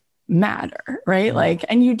you matter, right? Like,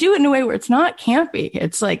 and you do it in a way where it's not campy.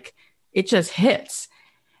 It's like, it just hits.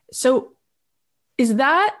 So is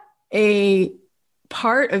that a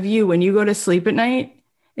part of you when you go to sleep at night?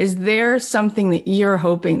 Is there something that you're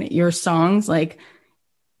hoping that your songs like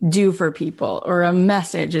do for people, or a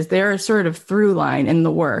message? Is there a sort of through line in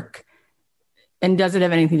the work? And does it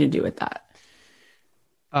have anything to do with that?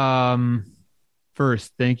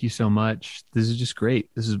 First, thank you so much. This is just great.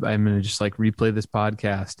 I'm going to just like replay this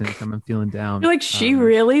podcast anytime I'm feeling down. You're like, she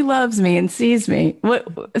really loves me and sees me.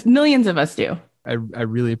 What millions of us do. I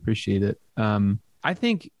really appreciate it. I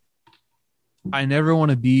think I never want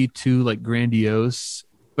to be too like grandiose,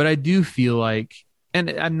 but I do feel like, and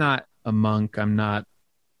I'm not a monk.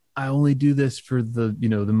 I only do this for the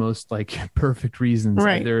most like perfect reasons.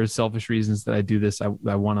 Right. There are selfish reasons that I do this. I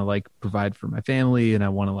want to like provide for my family, and I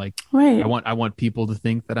want to like, right. I want people to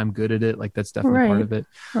think that I'm good at it. Like that's definitely part of it.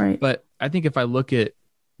 Right. But I think if I look at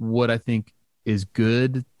what I think is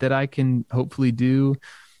good that I can hopefully do,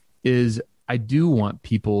 is I do want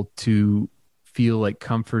people to feel like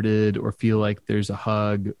comforted or feel like there's a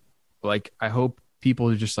hug. Like I hope people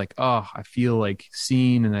are just like, oh, I feel like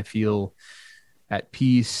seen and I feel at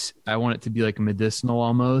peace. I want it to be like medicinal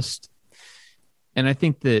almost. And I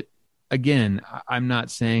think that, again, I'm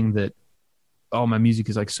not saying that, oh, my music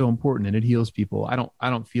is like so important and it heals people. I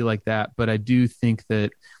don't feel like that, but I do think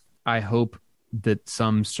that I hope that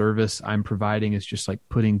some service I'm providing is just like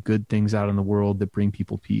putting good things out in the world that bring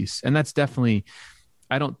people peace. And that's definitely,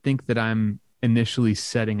 I don't think that I'm initially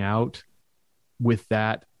setting out with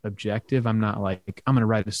that objective. I'm not like, I'm going to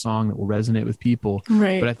write a song that will resonate with people.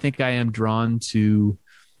 Right. But I think I am drawn to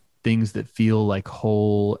things that feel like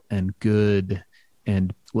whole and good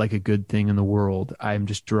and like a good thing in the world. I'm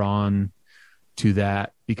just drawn to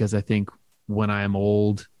that because I think when I am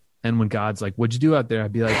old and when God's like, what'd you do out there?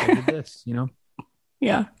 I'd be like, I did this,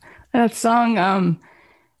 Yeah. That song,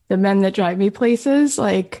 The Men That Drive Me Places,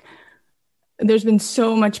 like, there's been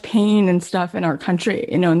so much pain and stuff in our country,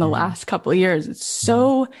 in the last couple of years. It's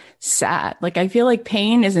so sad. Like, I feel like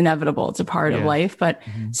pain is inevitable. It's a part of life, but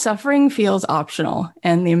suffering feels optional.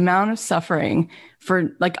 And the amount of suffering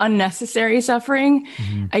for like unnecessary suffering,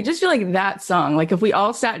 I just feel like that song, like if we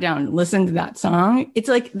all sat down and listened to that song, it's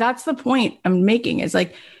like, that's the point I'm making. It's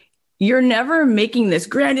like, you're never making this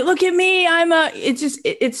grand, look at me.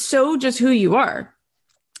 It's so just who you are.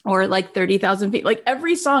 Or like 30,000 people, like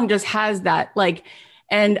every song just has that, like,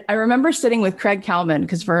 and I remember sitting with Craig Kalman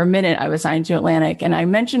because for a minute I was signed to Atlantic and I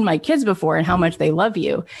mentioned my kids before and how much they love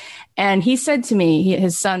you. And he said to me,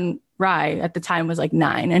 his son, Rye, at the time was like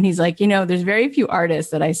 9. And he's like, there's very few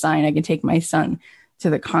artists that I sign. I can take my son to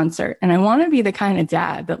the concert. And I want to be the kind of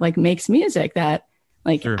dad that like makes music that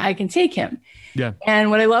like I can take him. Yeah. And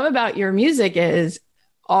what I love about your music is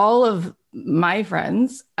all of my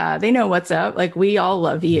friends, they know what's up. Like we all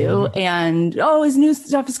love you and, his new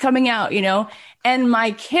stuff is coming out, and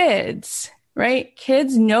my kids, right?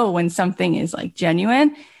 Kids know when something is like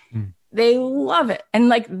genuine, they love it. And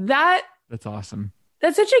like that's awesome.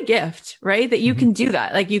 That's such a gift, right? That you can do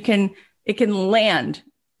that. Like it can land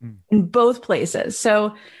in both places.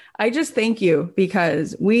 So I just thank you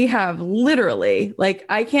because we have literally, like,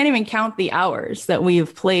 I can't even count the hours that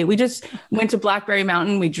we've played. We just went to Blackberry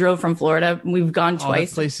Mountain. We drove from Florida. We've gone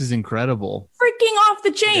twice. That place is incredible. Freaking off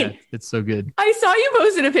the chain. Yeah, it's so good. I saw you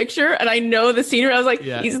posted a picture and I know the scenery. I was like,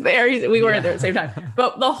 he's there. We weren't there at the same time,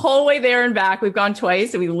 but the whole way there and back, we've gone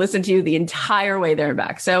twice and we listened to you the entire way there and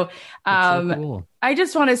back. So, so cool. I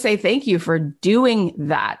just want to say thank you for doing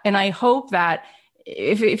that. And I hope that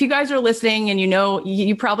if you guys are listening and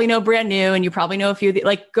you probably know Brand New and you probably know a few,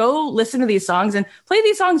 like go listen to these songs and play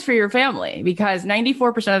these songs for your family because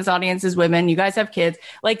 94% of this audience is women. You guys have kids.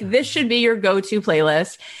 Like this should be your go-to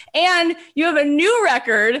playlist. And you have a new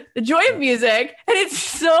record, The Joy of Music, and it's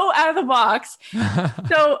so out of the box.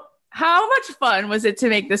 So How much fun was it to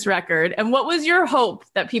make this record? And what was your hope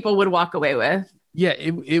that people would walk away with? Yeah,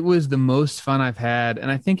 it was the most fun I've had.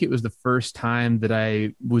 And I think it was the first time that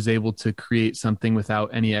I was able to create something without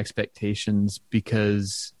any expectations,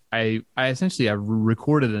 because I essentially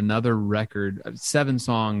recorded another record, 7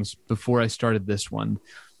 songs before I started this one.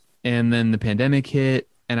 And then the pandemic hit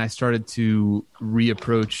and I started to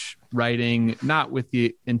reapproach writing, not with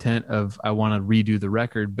the intent of I want to redo the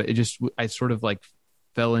record, but I sort of like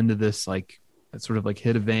fell into this, like, sort of like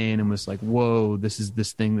hit a vein and was like, whoa, this is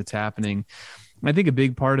this thing that's happening. I think a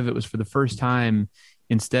big part of it was, for the first time,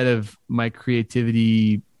 instead of my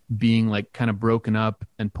creativity being like kind of broken up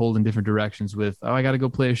and pulled in different directions with, oh, I got to go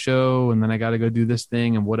play a show and then I got to go do this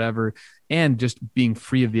thing and whatever, and just being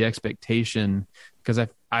free of the expectation, because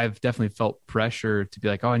I've definitely felt pressure to be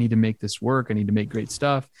like, oh, I need to make this work. I need to make great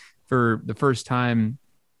stuff. For the first time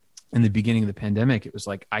in the beginning of the pandemic, it was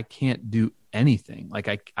like, I can't do anything. Like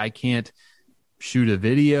I can't shoot a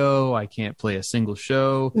video. I can't play a single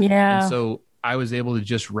show. Yeah. And so I was able to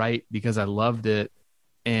just write because I loved it.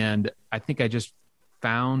 And I think I just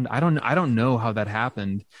found, I don't know how that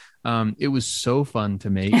happened. It was so fun to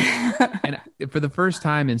make. And for the first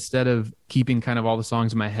time, instead of keeping kind of all the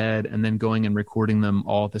songs in my head and then going and recording them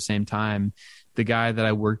all at the same time, the guy that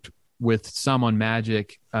I worked with some on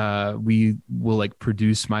Magic, we will like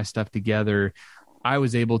produce my stuff together. I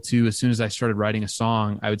was able to, as soon as I started writing a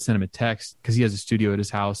song, I would send him a text, because he has a studio at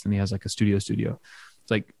his house and he has like a studio. It's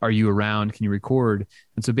like, are you around? Can you record?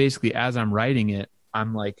 And so basically, as I'm writing it,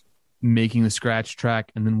 I'm like making the scratch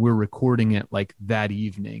track and then we're recording it like that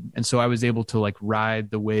evening. And so I was able to like ride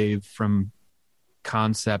the wave from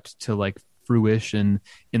concept to like fruition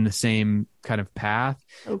in the same kind of path.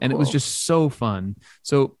 So and cool. It was just so fun.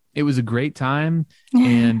 So it was a great time.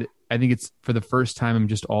 And I think it's, for the first time, I'm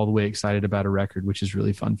just all the way excited about a record, which is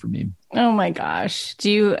really fun for me. Oh my gosh.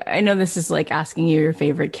 I know this is like asking you your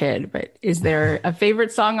favorite kid, but is there a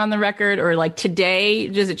favorite song on the record, or like today,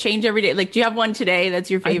 does it change every day? Like, do you have one today that's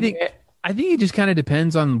your favorite? I think it just kind of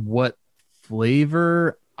depends on what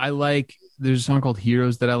flavor I like. There's a song called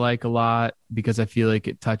Heroes that I like a lot, because I feel like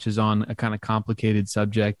it touches on a kind of complicated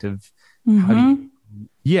subject of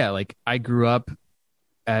like I grew up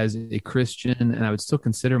as a Christian and I would still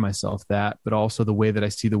consider myself that, but also the way that I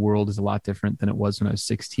see the world is a lot different than it was when I was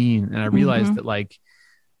 16. And I realized that like,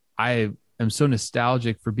 I am so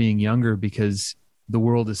nostalgic for being younger, because the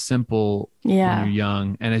world is simple when you're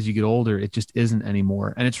young. And as you get older, it just isn't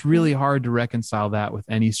anymore. And it's really hard to reconcile that with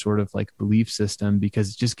any sort of like belief system,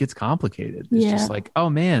 because it just gets complicated. It's just like,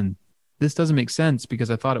 oh man, this doesn't make sense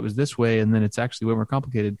because I thought it was this way. And then it's actually way more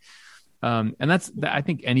complicated. And I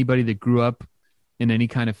think anybody that grew up in any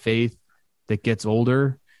kind of faith that gets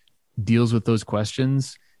older deals with those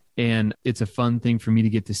questions. And it's a fun thing for me to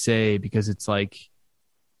get to say, because it's like,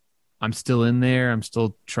 I'm still in there. I'm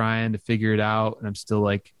still trying to figure it out. And I'm still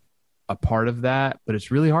like a part of that, but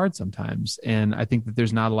it's really hard sometimes. And I think that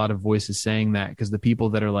there's not a lot of voices saying that, because the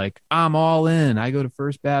people that are like, I'm all in, I go to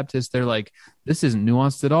First Baptist, they're like, this isn't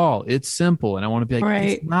nuanced at all. It's simple. And I want to be like,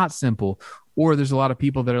 It's not simple. Or there's a lot of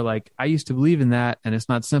people that are like, I used to believe in that and it's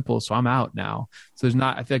not simple, so I'm out now. So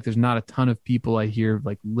I feel like there's not a ton of people I hear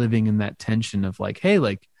like living in that tension of like, hey,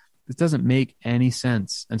 like this doesn't make any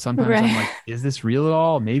sense. And sometimes I'm like, is this real at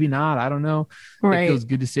all? Maybe not. I don't know. It feels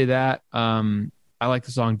good to say that. I like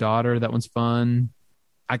the song Daughter. That one's fun.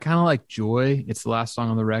 I kind of like Joy. It's the last song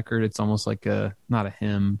on the record. It's almost like not a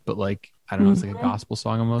hymn, but like, I don't know, it's like a gospel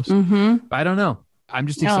song almost. But I don't know. I'm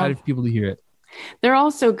just excited for people to hear it. They're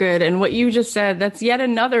all so good. And what you just said, that's yet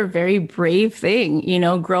another very brave thing,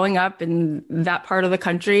 growing up in that part of the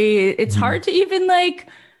country. It's hard to even like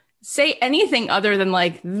say anything other than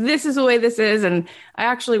like, this is the way this is. And I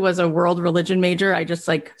actually was a world religion major. I just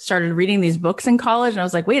like started reading these books in college and I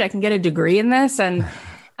was like, wait, I can get a degree in this. And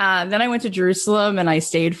then I went to Jerusalem and I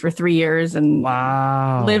stayed for 3 years and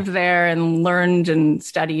lived there and learned and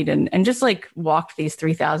studied and just like walked these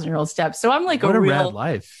 3,000-year-old steps. So I'm like, what a rad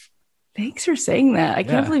life. Thanks for saying that. I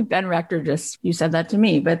can't believe Ben Rector you said that to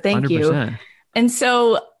me, but thank 100%. You. And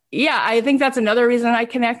so, I think that's another reason I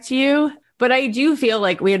connect to you. But I do feel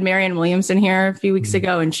like we had Marianne Williamson here a few weeks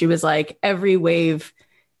ago, and she was like, every wave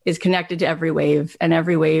is connected to every wave, and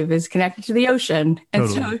every wave is connected to the ocean. And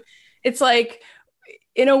so it's like,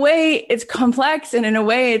 in a way, it's complex. And in a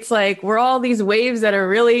way, it's like, we're all these waves that are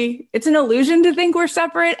really, it's an illusion to think we're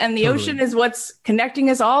separate. And the ocean is what's connecting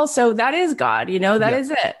us all. So that is God, that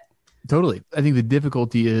is it. Totally. I think the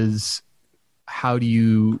difficulty is, how do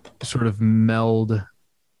you sort of meld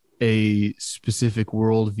a specific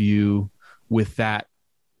worldview with that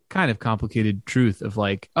kind of complicated truth of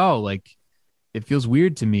like, oh, like it feels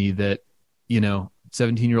weird to me that,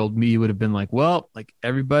 17-year-old me would have been like, well, like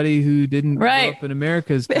everybody who didn't grow up in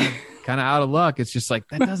America is kind of out of luck. It's just like,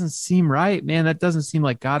 that doesn't seem right, man. That doesn't seem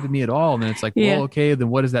like God to me at all. And then it's like, well, okay, then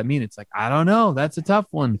what does that mean? It's like, I don't know. That's a tough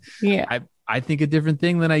one. Yeah. I think a different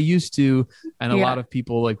thing than I used to. And a lot of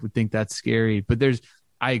people like would think that's scary, but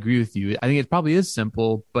I agree with you. I think it probably is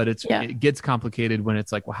simple, but it gets complicated when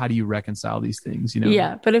it's like, well, how do you reconcile these things? You know?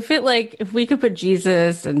 Yeah. But if we could put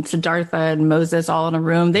Jesus and Siddhartha and Moses all in a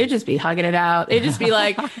room, they'd just be hugging it out. They'd just be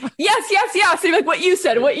like, yes. They'd be like, what you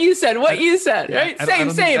said. Right?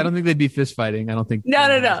 Same. I don't think they'd be fist fighting. I don't think.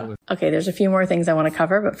 No. Okay. There's a few more things I want to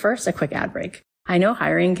cover, but first a quick ad break. I know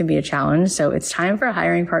hiring can be a challenge, so it's time for a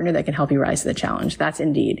hiring partner that can help you rise to the challenge. That's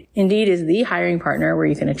Indeed. Indeed is the hiring partner where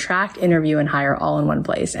you can attract, interview, and hire all in one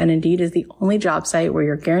place. And Indeed is the only job site where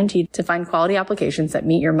you're guaranteed to find quality applications that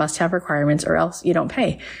meet your must-have requirements, or else you don't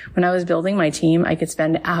pay. When I was building my team, I could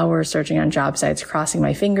spend hours searching on job sites, crossing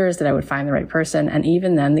my fingers that I would find the right person. And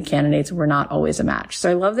even then, the candidates were not always a match. So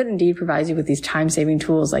I love that Indeed provides you with these time-saving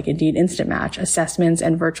tools like Indeed Instant Match, assessments,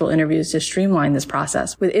 and virtual interviews to streamline this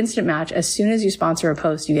process. With Instant Match, as soon as you sponsor a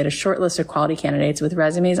post, you get a short list of quality candidates with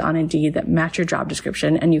resumes on Indeed that match your job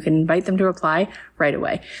description, and you can invite them to apply right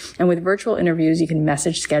away. And with virtual interviews, you can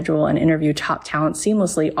message, schedule, and interview top talent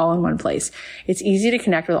seamlessly all in one place. It's easy to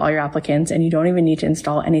connect with all your applicants, and you don't even need to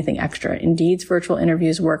install anything extra. Indeed's virtual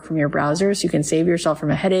interviews work from your browser, so you can save yourself from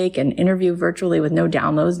a headache and interview virtually with no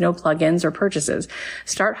downloads, no plugins, or purchases.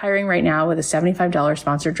 Start hiring right now with a $75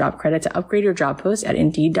 sponsored job credit to upgrade your job post at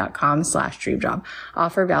Indeed.com/dreamjob.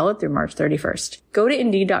 Offer valid through March 31st. Go to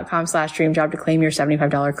Indeed.com/dreamjob to claim your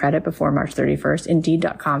 $75 credit before March 31st.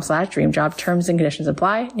 Indeed.com/dreamjob. Terms and conditions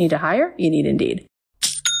apply. Need to hire? You need Indeed.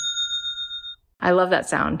 I love that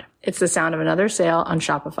sound. It's the sound of another sale on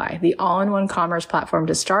Shopify, the all-in-one commerce platform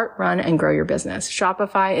to start, run, and grow your business.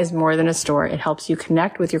 Shopify is more than a store. It helps you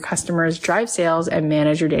connect with your customers, drive sales, and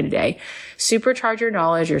manage your day-to-day. Supercharge your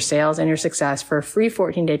knowledge, your sales, and your success. For a free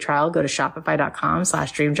 14-day trial, go to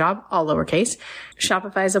shopify.com/dreamjob, all lowercase.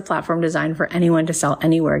 Shopify is a platform designed for anyone to sell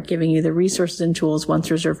anywhere, giving you the resources and tools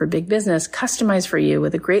once reserved for big business, customized for you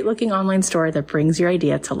with a great-looking online store that brings your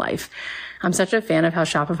idea to life. I'm such a fan of how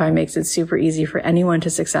Shopify makes it super easy for anyone to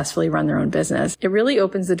successfully run their own business. It really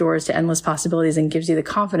opens the doors to endless possibilities and gives you the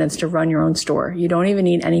confidence to run your own store. You don't even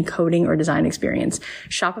need any coding or design experience.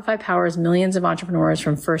 Shopify powers millions of entrepreneurs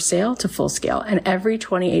from first sale to full scale. And every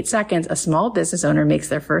 28 seconds, a small business owner makes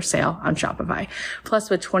their first sale on Shopify. Plus,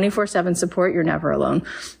 with 24/7 support, you're never alone.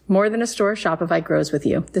 More than a store, Shopify grows with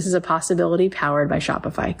you. This is a possibility powered by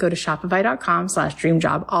Shopify. Go to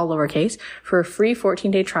shopify.com/dreamjob, all lowercase, for a free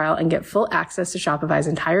 14-day trial and get full access to Shopify's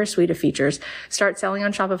entire suite of features. Start selling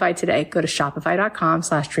on Shopify today. Go to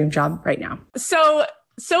shopify.com/dreamjob right now. So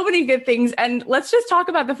many good things. And let's just talk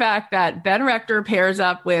about the fact that Ben Rector pairs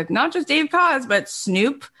up with not just Dave Koz, but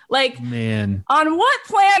Snoop. Like, man, on what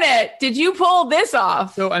planet did you pull this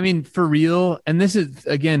off? So, I mean, for real. And this is,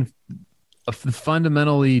 again, a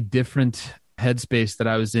fundamentally different headspace that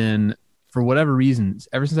I was in for whatever reasons.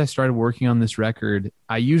 Ever since I started working on this record,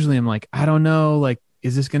 I usually am like, I don't know, like,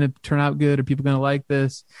 is this going to turn out good? Are people going to like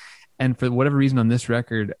this? And for whatever reason on this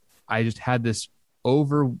record, I just had this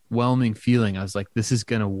overwhelming feeling. I was like, this is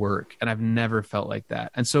going to work. And I've never felt like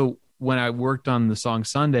that. And so when I worked on the song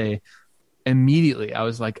Sunday, immediately I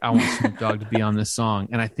was like, I want Snoop Dogg to be on this song.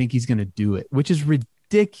 And I think he's going to do it, which is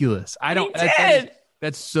ridiculous.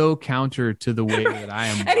 That's so counter to the way that I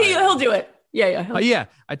am. And he'll do it. Yeah.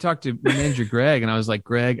 I talked to my manager, Greg, and I was like,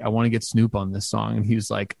 Greg, I want to get Snoop on this song. And he was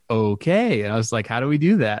like, okay. And I was like, how do we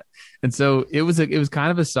do that? And so it was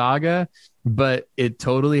kind of a saga, but it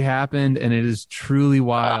totally happened. And it is truly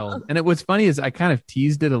wild. And what's funny is I kind of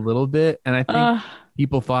teased it a little bit. And I think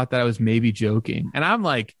people thought that I was maybe joking. And I'm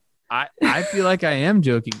like, I feel like I am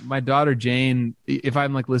joking. My daughter, Jane, if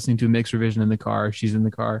I'm like listening to a mix revision in the car, she's in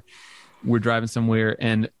the car, we're driving somewhere,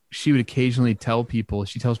 and she would occasionally tell people,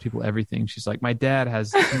 she tells people everything. She's like, my dad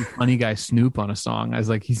has funny guy Snoop on a song. I was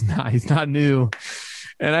like, he's not new.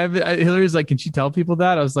 And Hillary's like, can she tell people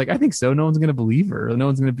that? I was like, I think so. No one's going to believe her. No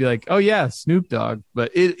one's going to be like, oh yeah, Snoop Dogg.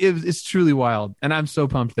 But it's truly wild. And I'm so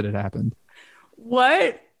pumped that it happened.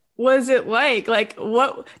 What was it like? Like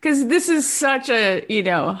what? Because this is such a,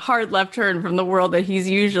 hard left turn from the world that he's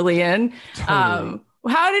usually in. Totally.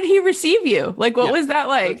 How did he receive you? Like, what was that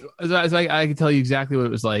like? I can tell you exactly what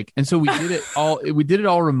it was like. And so we did it all. We did it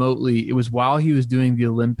all remotely. It was while he was doing the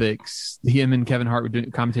Olympics. Him and Kevin Hart were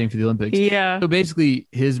commentating for the Olympics. Yeah. So basically,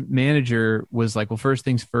 his manager was like, "Well, first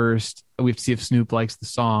things first. We have to see if Snoop likes the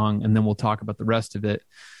song, and then we'll talk about the rest of it."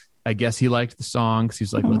 I guess he liked the song because he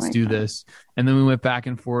was like, let's do this. And then we went back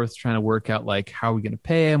and forth trying to work out like how are we going to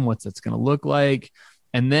pay him, what's that's going to look like.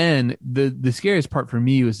 And then the scariest part for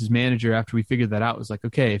me was his manager, after we figured that out, was like,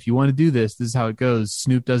 okay, if you want to do this, this is how it goes.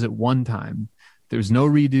 Snoop does it one time. There's no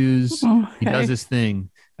redos. Okay. He does his thing.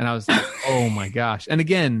 And I was like, oh my gosh. And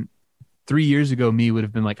again, 3 years ago, me would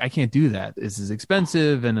have been like, I can't do that. This is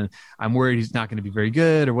expensive. And I'm worried he's not going to be very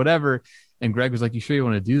good or whatever. And Greg was like, you sure you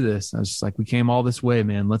want to do this? And I was just like, we came all this way,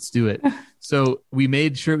 man. Let's do it. So we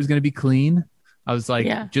made sure it was going to be clean. I was like,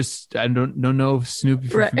 I don't know if Snoop,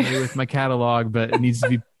 if you're familiar with my catalog, but it needs to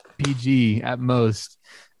be PG at most.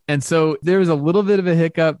 And so there was a little bit of a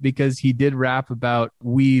hiccup because he did rap about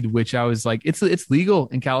weed, which I was like, it's legal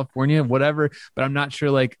in California, whatever. But I'm not sure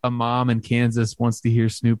like a mom in Kansas wants to hear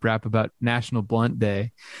Snoop rap about National Blunt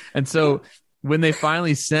Day. And so when they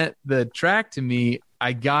finally sent the track to me,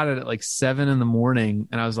 I got it at like 7 a.m.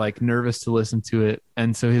 and I was like nervous to listen to it.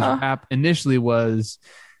 And so his rap initially was,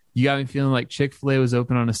 you got me feeling like Chick-fil-A was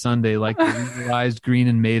open on a Sunday, like they legalized green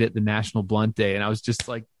and made it the National Blunt Day. And I was just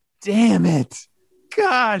like, damn it.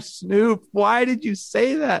 Gosh, Snoop, why did you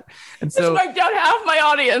say that? And so wiped out half my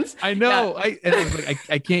audience. I know. I was like,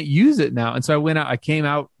 I can't use it now. And so I went out, I came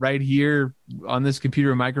out right here on this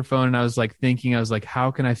computer microphone, and I was like thinking, I was like, how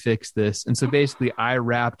can I fix this? And so basically I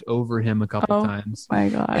rapped over him a couple times. My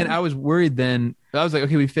God. And I was worried then. I was like,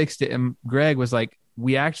 okay, we fixed it. And Greg was like,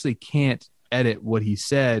 we actually can't edit what he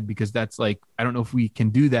said because that's like, I don't know if we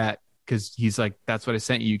can do that, because he's like, that's what I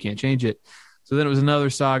sent you. You can't change it. So then it was another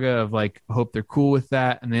saga of like, hope they're cool with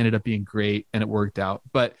that. And they ended up being great and it worked out.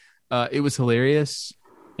 But it was hilarious.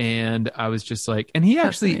 And I was just like, and he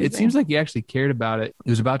actually, it seems like he actually cared about it.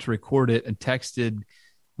 He was about to record it and texted.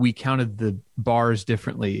 We counted the bars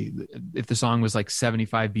differently. If the song was like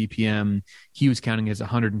 75 BPM, he was counting as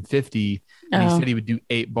 150. And he said he would do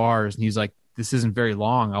 8 bars. And he's like, this isn't very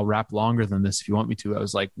long. I'll rap longer than this if you want me to. I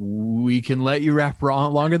was like, we can let you rap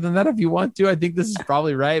longer than that if you want to. I think this is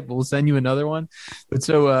probably right, but we'll send you another one. But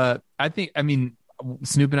so I mean,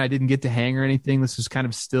 Snoop and I didn't get to hang or anything. This was kind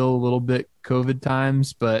of still a little bit COVID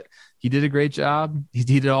times, but he did a great job. He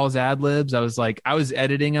did all his ad libs. I was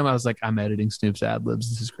editing him. I was like, I'm editing Snoop's ad libs.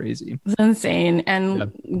 This is crazy. It's insane.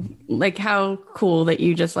 And like how cool that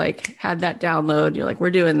you just like had that download. You're like,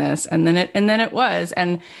 we're doing this. And then it was,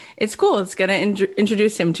 and it's cool. It's going to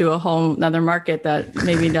introduce him to a whole nother market that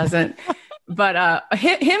maybe doesn't. But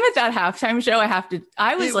him at that halftime show,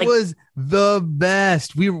 it was the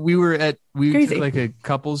best. We took like a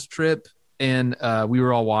couples trip, and we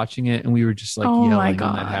were all watching it, and we were just like yelling when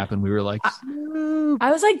that happened. We were like,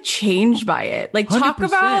 I was like changed by it. Like 100%. Talk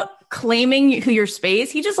about claiming your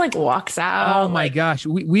space. He just like walks out. Oh my gosh.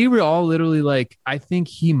 We were all literally like, I think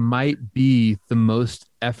he might be the most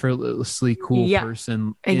effortlessly cool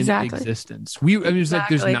person in existence. It was like,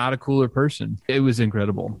 there's not a cooler person. It was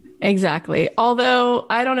incredible. Exactly. Although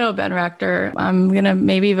I don't know, Ben Rector, I'm going to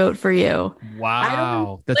maybe vote for you.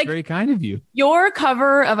 Wow. That's very kind of you. Your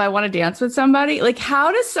cover of I Want to Dance with Somebody, like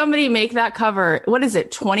how does somebody make that cover? What is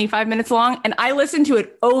it? 25 minutes long? And I listened to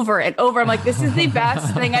it over and over. I'm like, this is the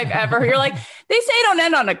best thing I've ever heard. You're like, they say don't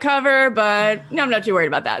end on a cover, but no, I'm not too worried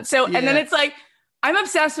about that. So, and then it's like, I'm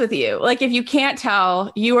obsessed with you. Like, if you can't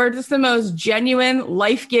tell, you are just the most genuine,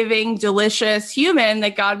 life-giving, delicious human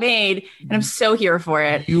that God made. And I'm so here for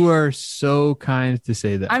it. You are so kind to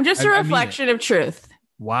say that. I'm just a reflection of truth.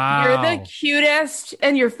 Wow. You're the cutest,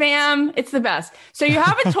 and your fam, it's the best. So you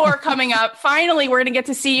have a tour coming up. Finally, we're going to get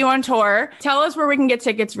to see you on tour. Tell us where we can get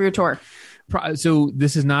tickets for your tour. So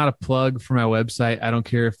this is not a plug for my website. I don't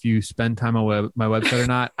care if you spend time on my website or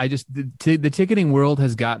not. I just, the ticketing world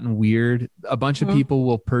has gotten weird. A bunch of people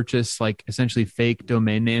will purchase like essentially fake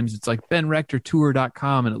domain names. It's like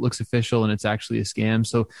benrectortour.com and it looks official and it's actually a scam.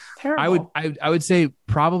 So terrible. I would say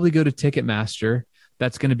probably go to Ticketmaster.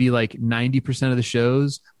 That's going to be like 90% of the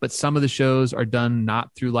shows, but some of the shows are done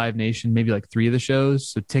not through Live Nation, maybe like 3 of the shows.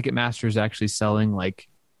 So Ticketmaster is actually selling like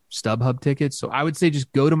StubHub tickets. So I would say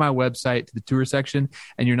just go to my website, to the tour section,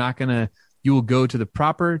 and you will go to the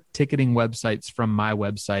proper ticketing websites from my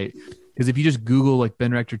website. Because if you just Google like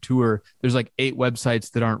Ben Rector Tour, there's like 8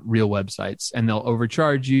 websites that aren't real websites and they'll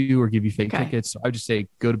overcharge you or give you fake tickets. So I would just say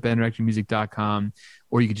go to benrectormusic.com,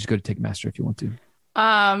 or you could just go to Ticketmaster if you want to.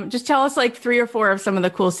 Just tell us like 3 or 4 of some of the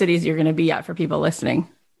cool cities you're going to be at for people listening.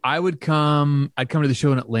 I'd come to the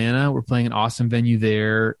show in Atlanta. We're playing an awesome venue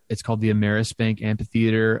there. It's called the Amerisbank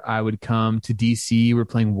Amphitheater. I would come to DC. We're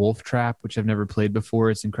playing Wolf Trap, which I've never played before.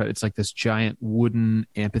 It's incredible. It's like this giant wooden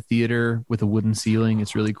amphitheater with a wooden ceiling.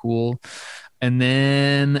 It's really cool. And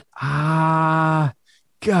then, I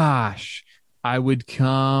would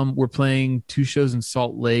come. We're playing 2 shows in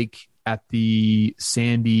Salt Lake at the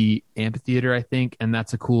Sandy Amphitheater, I think. And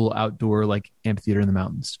that's a cool outdoor like amphitheater in the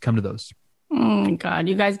mountains. Come to those. Oh my God.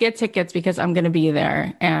 You guys get tickets because I'm going to be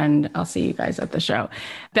there and I'll see you guys at the show.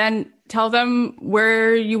 Ben, tell them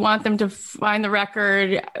where you want them to find the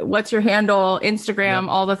record. What's your handle, Instagram,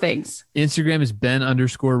 all the things. Instagram is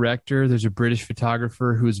Ben_Rector. There's a British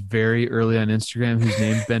photographer who is very early on Instagram whose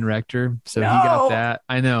name's Ben Rector. So he got that.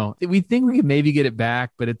 I know. We think we could maybe get it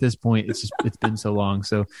back, but at this point it's been so long.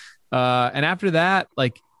 So, and after that,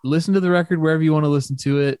 like, listen to the record wherever you want to listen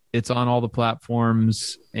to it. It's on all the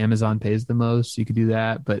platforms. Amazon pays the most. You could do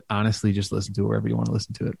that. But honestly, just listen to it wherever you want to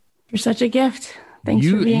listen to it. You're such a gift. Thanks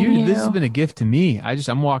for being here. This has been a gift to me.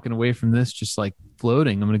 I'm walking away from this just like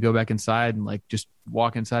floating. I'm going to go back inside and like just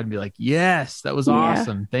walk inside and be like, yes, that was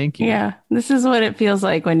awesome. Thank you. Yeah. This is what it feels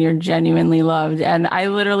like when you're genuinely loved. And I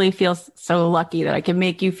literally feel so lucky that I can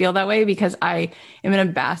make you feel that way because I am an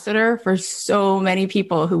ambassador for so many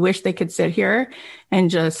people who wish they could sit here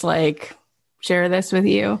and just like share this with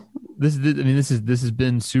you. This has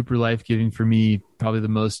been super life-giving for me. Probably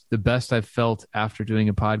the best I've felt after doing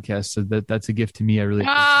a podcast. So that's a gift to me. I really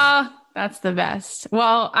appreciate it. That's the best.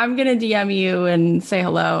 Well, I'm going to DM you and say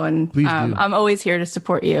hello. And Please do. I'm always here to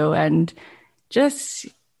support you and just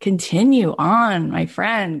continue on, my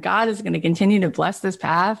friend. God is going to continue to bless this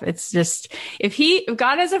path. It's just, if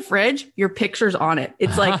God has a fridge, your picture's on it.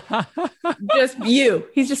 It's like just you.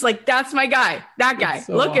 He's just like, that's my guy. That guy.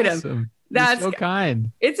 So Look awesome. at him. That's so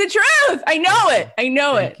kind. It's the truth. I know it.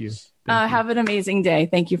 Thank you. Have an amazing day.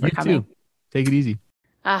 Thank you for coming. Too. Take it easy.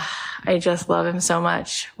 I just love him so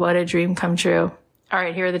much. What a dream come true. All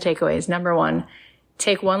right, here are the takeaways. Number 1,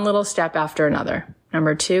 take one little step after another.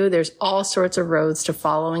 Number 2, there's all sorts of roads to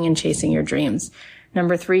following and chasing your dreams.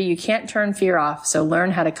 Number 3, you can't turn fear off, so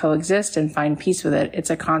learn how to coexist and find peace with it. It's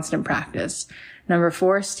a constant practice. Number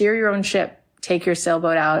 4, steer your own ship. Take your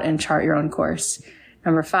sailboat out and chart your own course.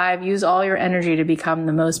 Number 5, use all your energy to become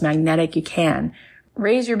the most magnetic you can.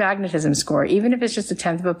 Raise your magnetism score, even if it's just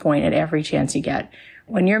 1/10 of a point at every chance you get.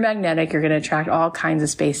 When you're magnetic, you're going to attract all kinds of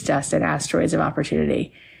space dust and asteroids of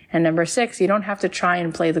opportunity. And number 6, you don't have to try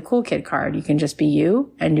and play the cool kid card. You can just be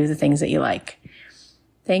you and do the things that you like.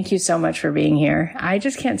 Thank you so much for being here. I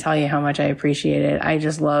just can't tell you how much I appreciate it. I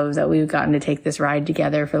just love that we've gotten to take this ride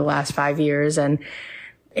together for the last 5 years, and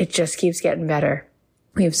it just keeps getting better.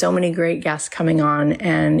 We have so many great guests coming on,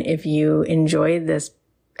 and if you enjoyed this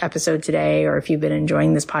episode today, or if you've been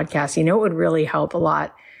enjoying this podcast, you know it would really help a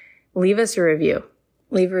lot. Leave us a review.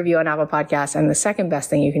 Leave a review on Apple Podcasts. And the second best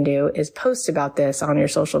thing you can do is post about this on your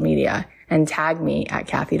social media and tag me at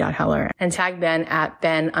Kathy.Heller and tag Ben at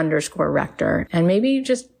Ben_Rector. And maybe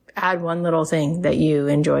just add one little thing that you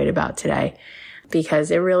enjoyed about today,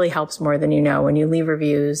 because it really helps more than you know. When you leave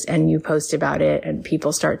reviews and you post about it and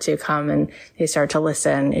people start to come and they start to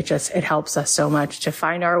listen, it helps us so much to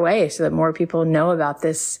find our way so that more people know about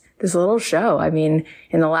this little show. I mean,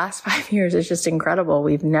 in the last 5 years, it's just incredible.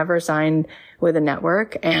 We've never signed with a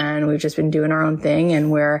network and we've just been doing our own thing,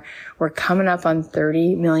 and we're coming up on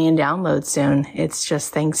 30 million downloads soon. It's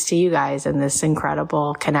just thanks to you guys and this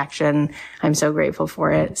incredible connection. I'm so grateful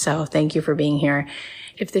for it. So thank you for being here.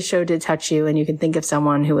 If the show did touch you and you can think of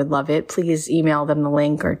someone who would love it, please email them the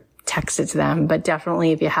link or text it to them. But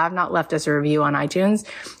definitely, if you have not left us a review on iTunes,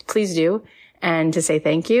 please do. And to say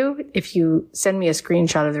thank you, if you send me a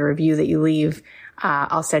screenshot of the review that you leave,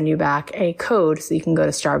 I'll send you back a code so you can go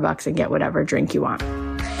to Starbucks and get whatever drink you want.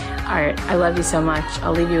 All right. I love you so much.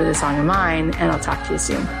 I'll leave you with a song of mine, and I'll talk to you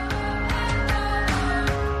soon.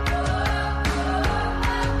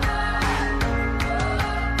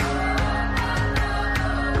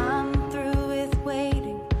 I'm through with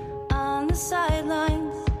waiting on the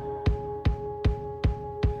sidelines.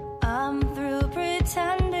 I'm through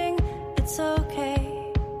pretending it's okay.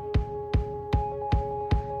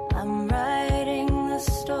 I'm writing the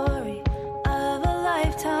story of a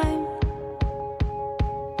lifetime.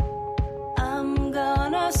 I'm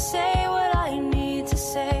gonna say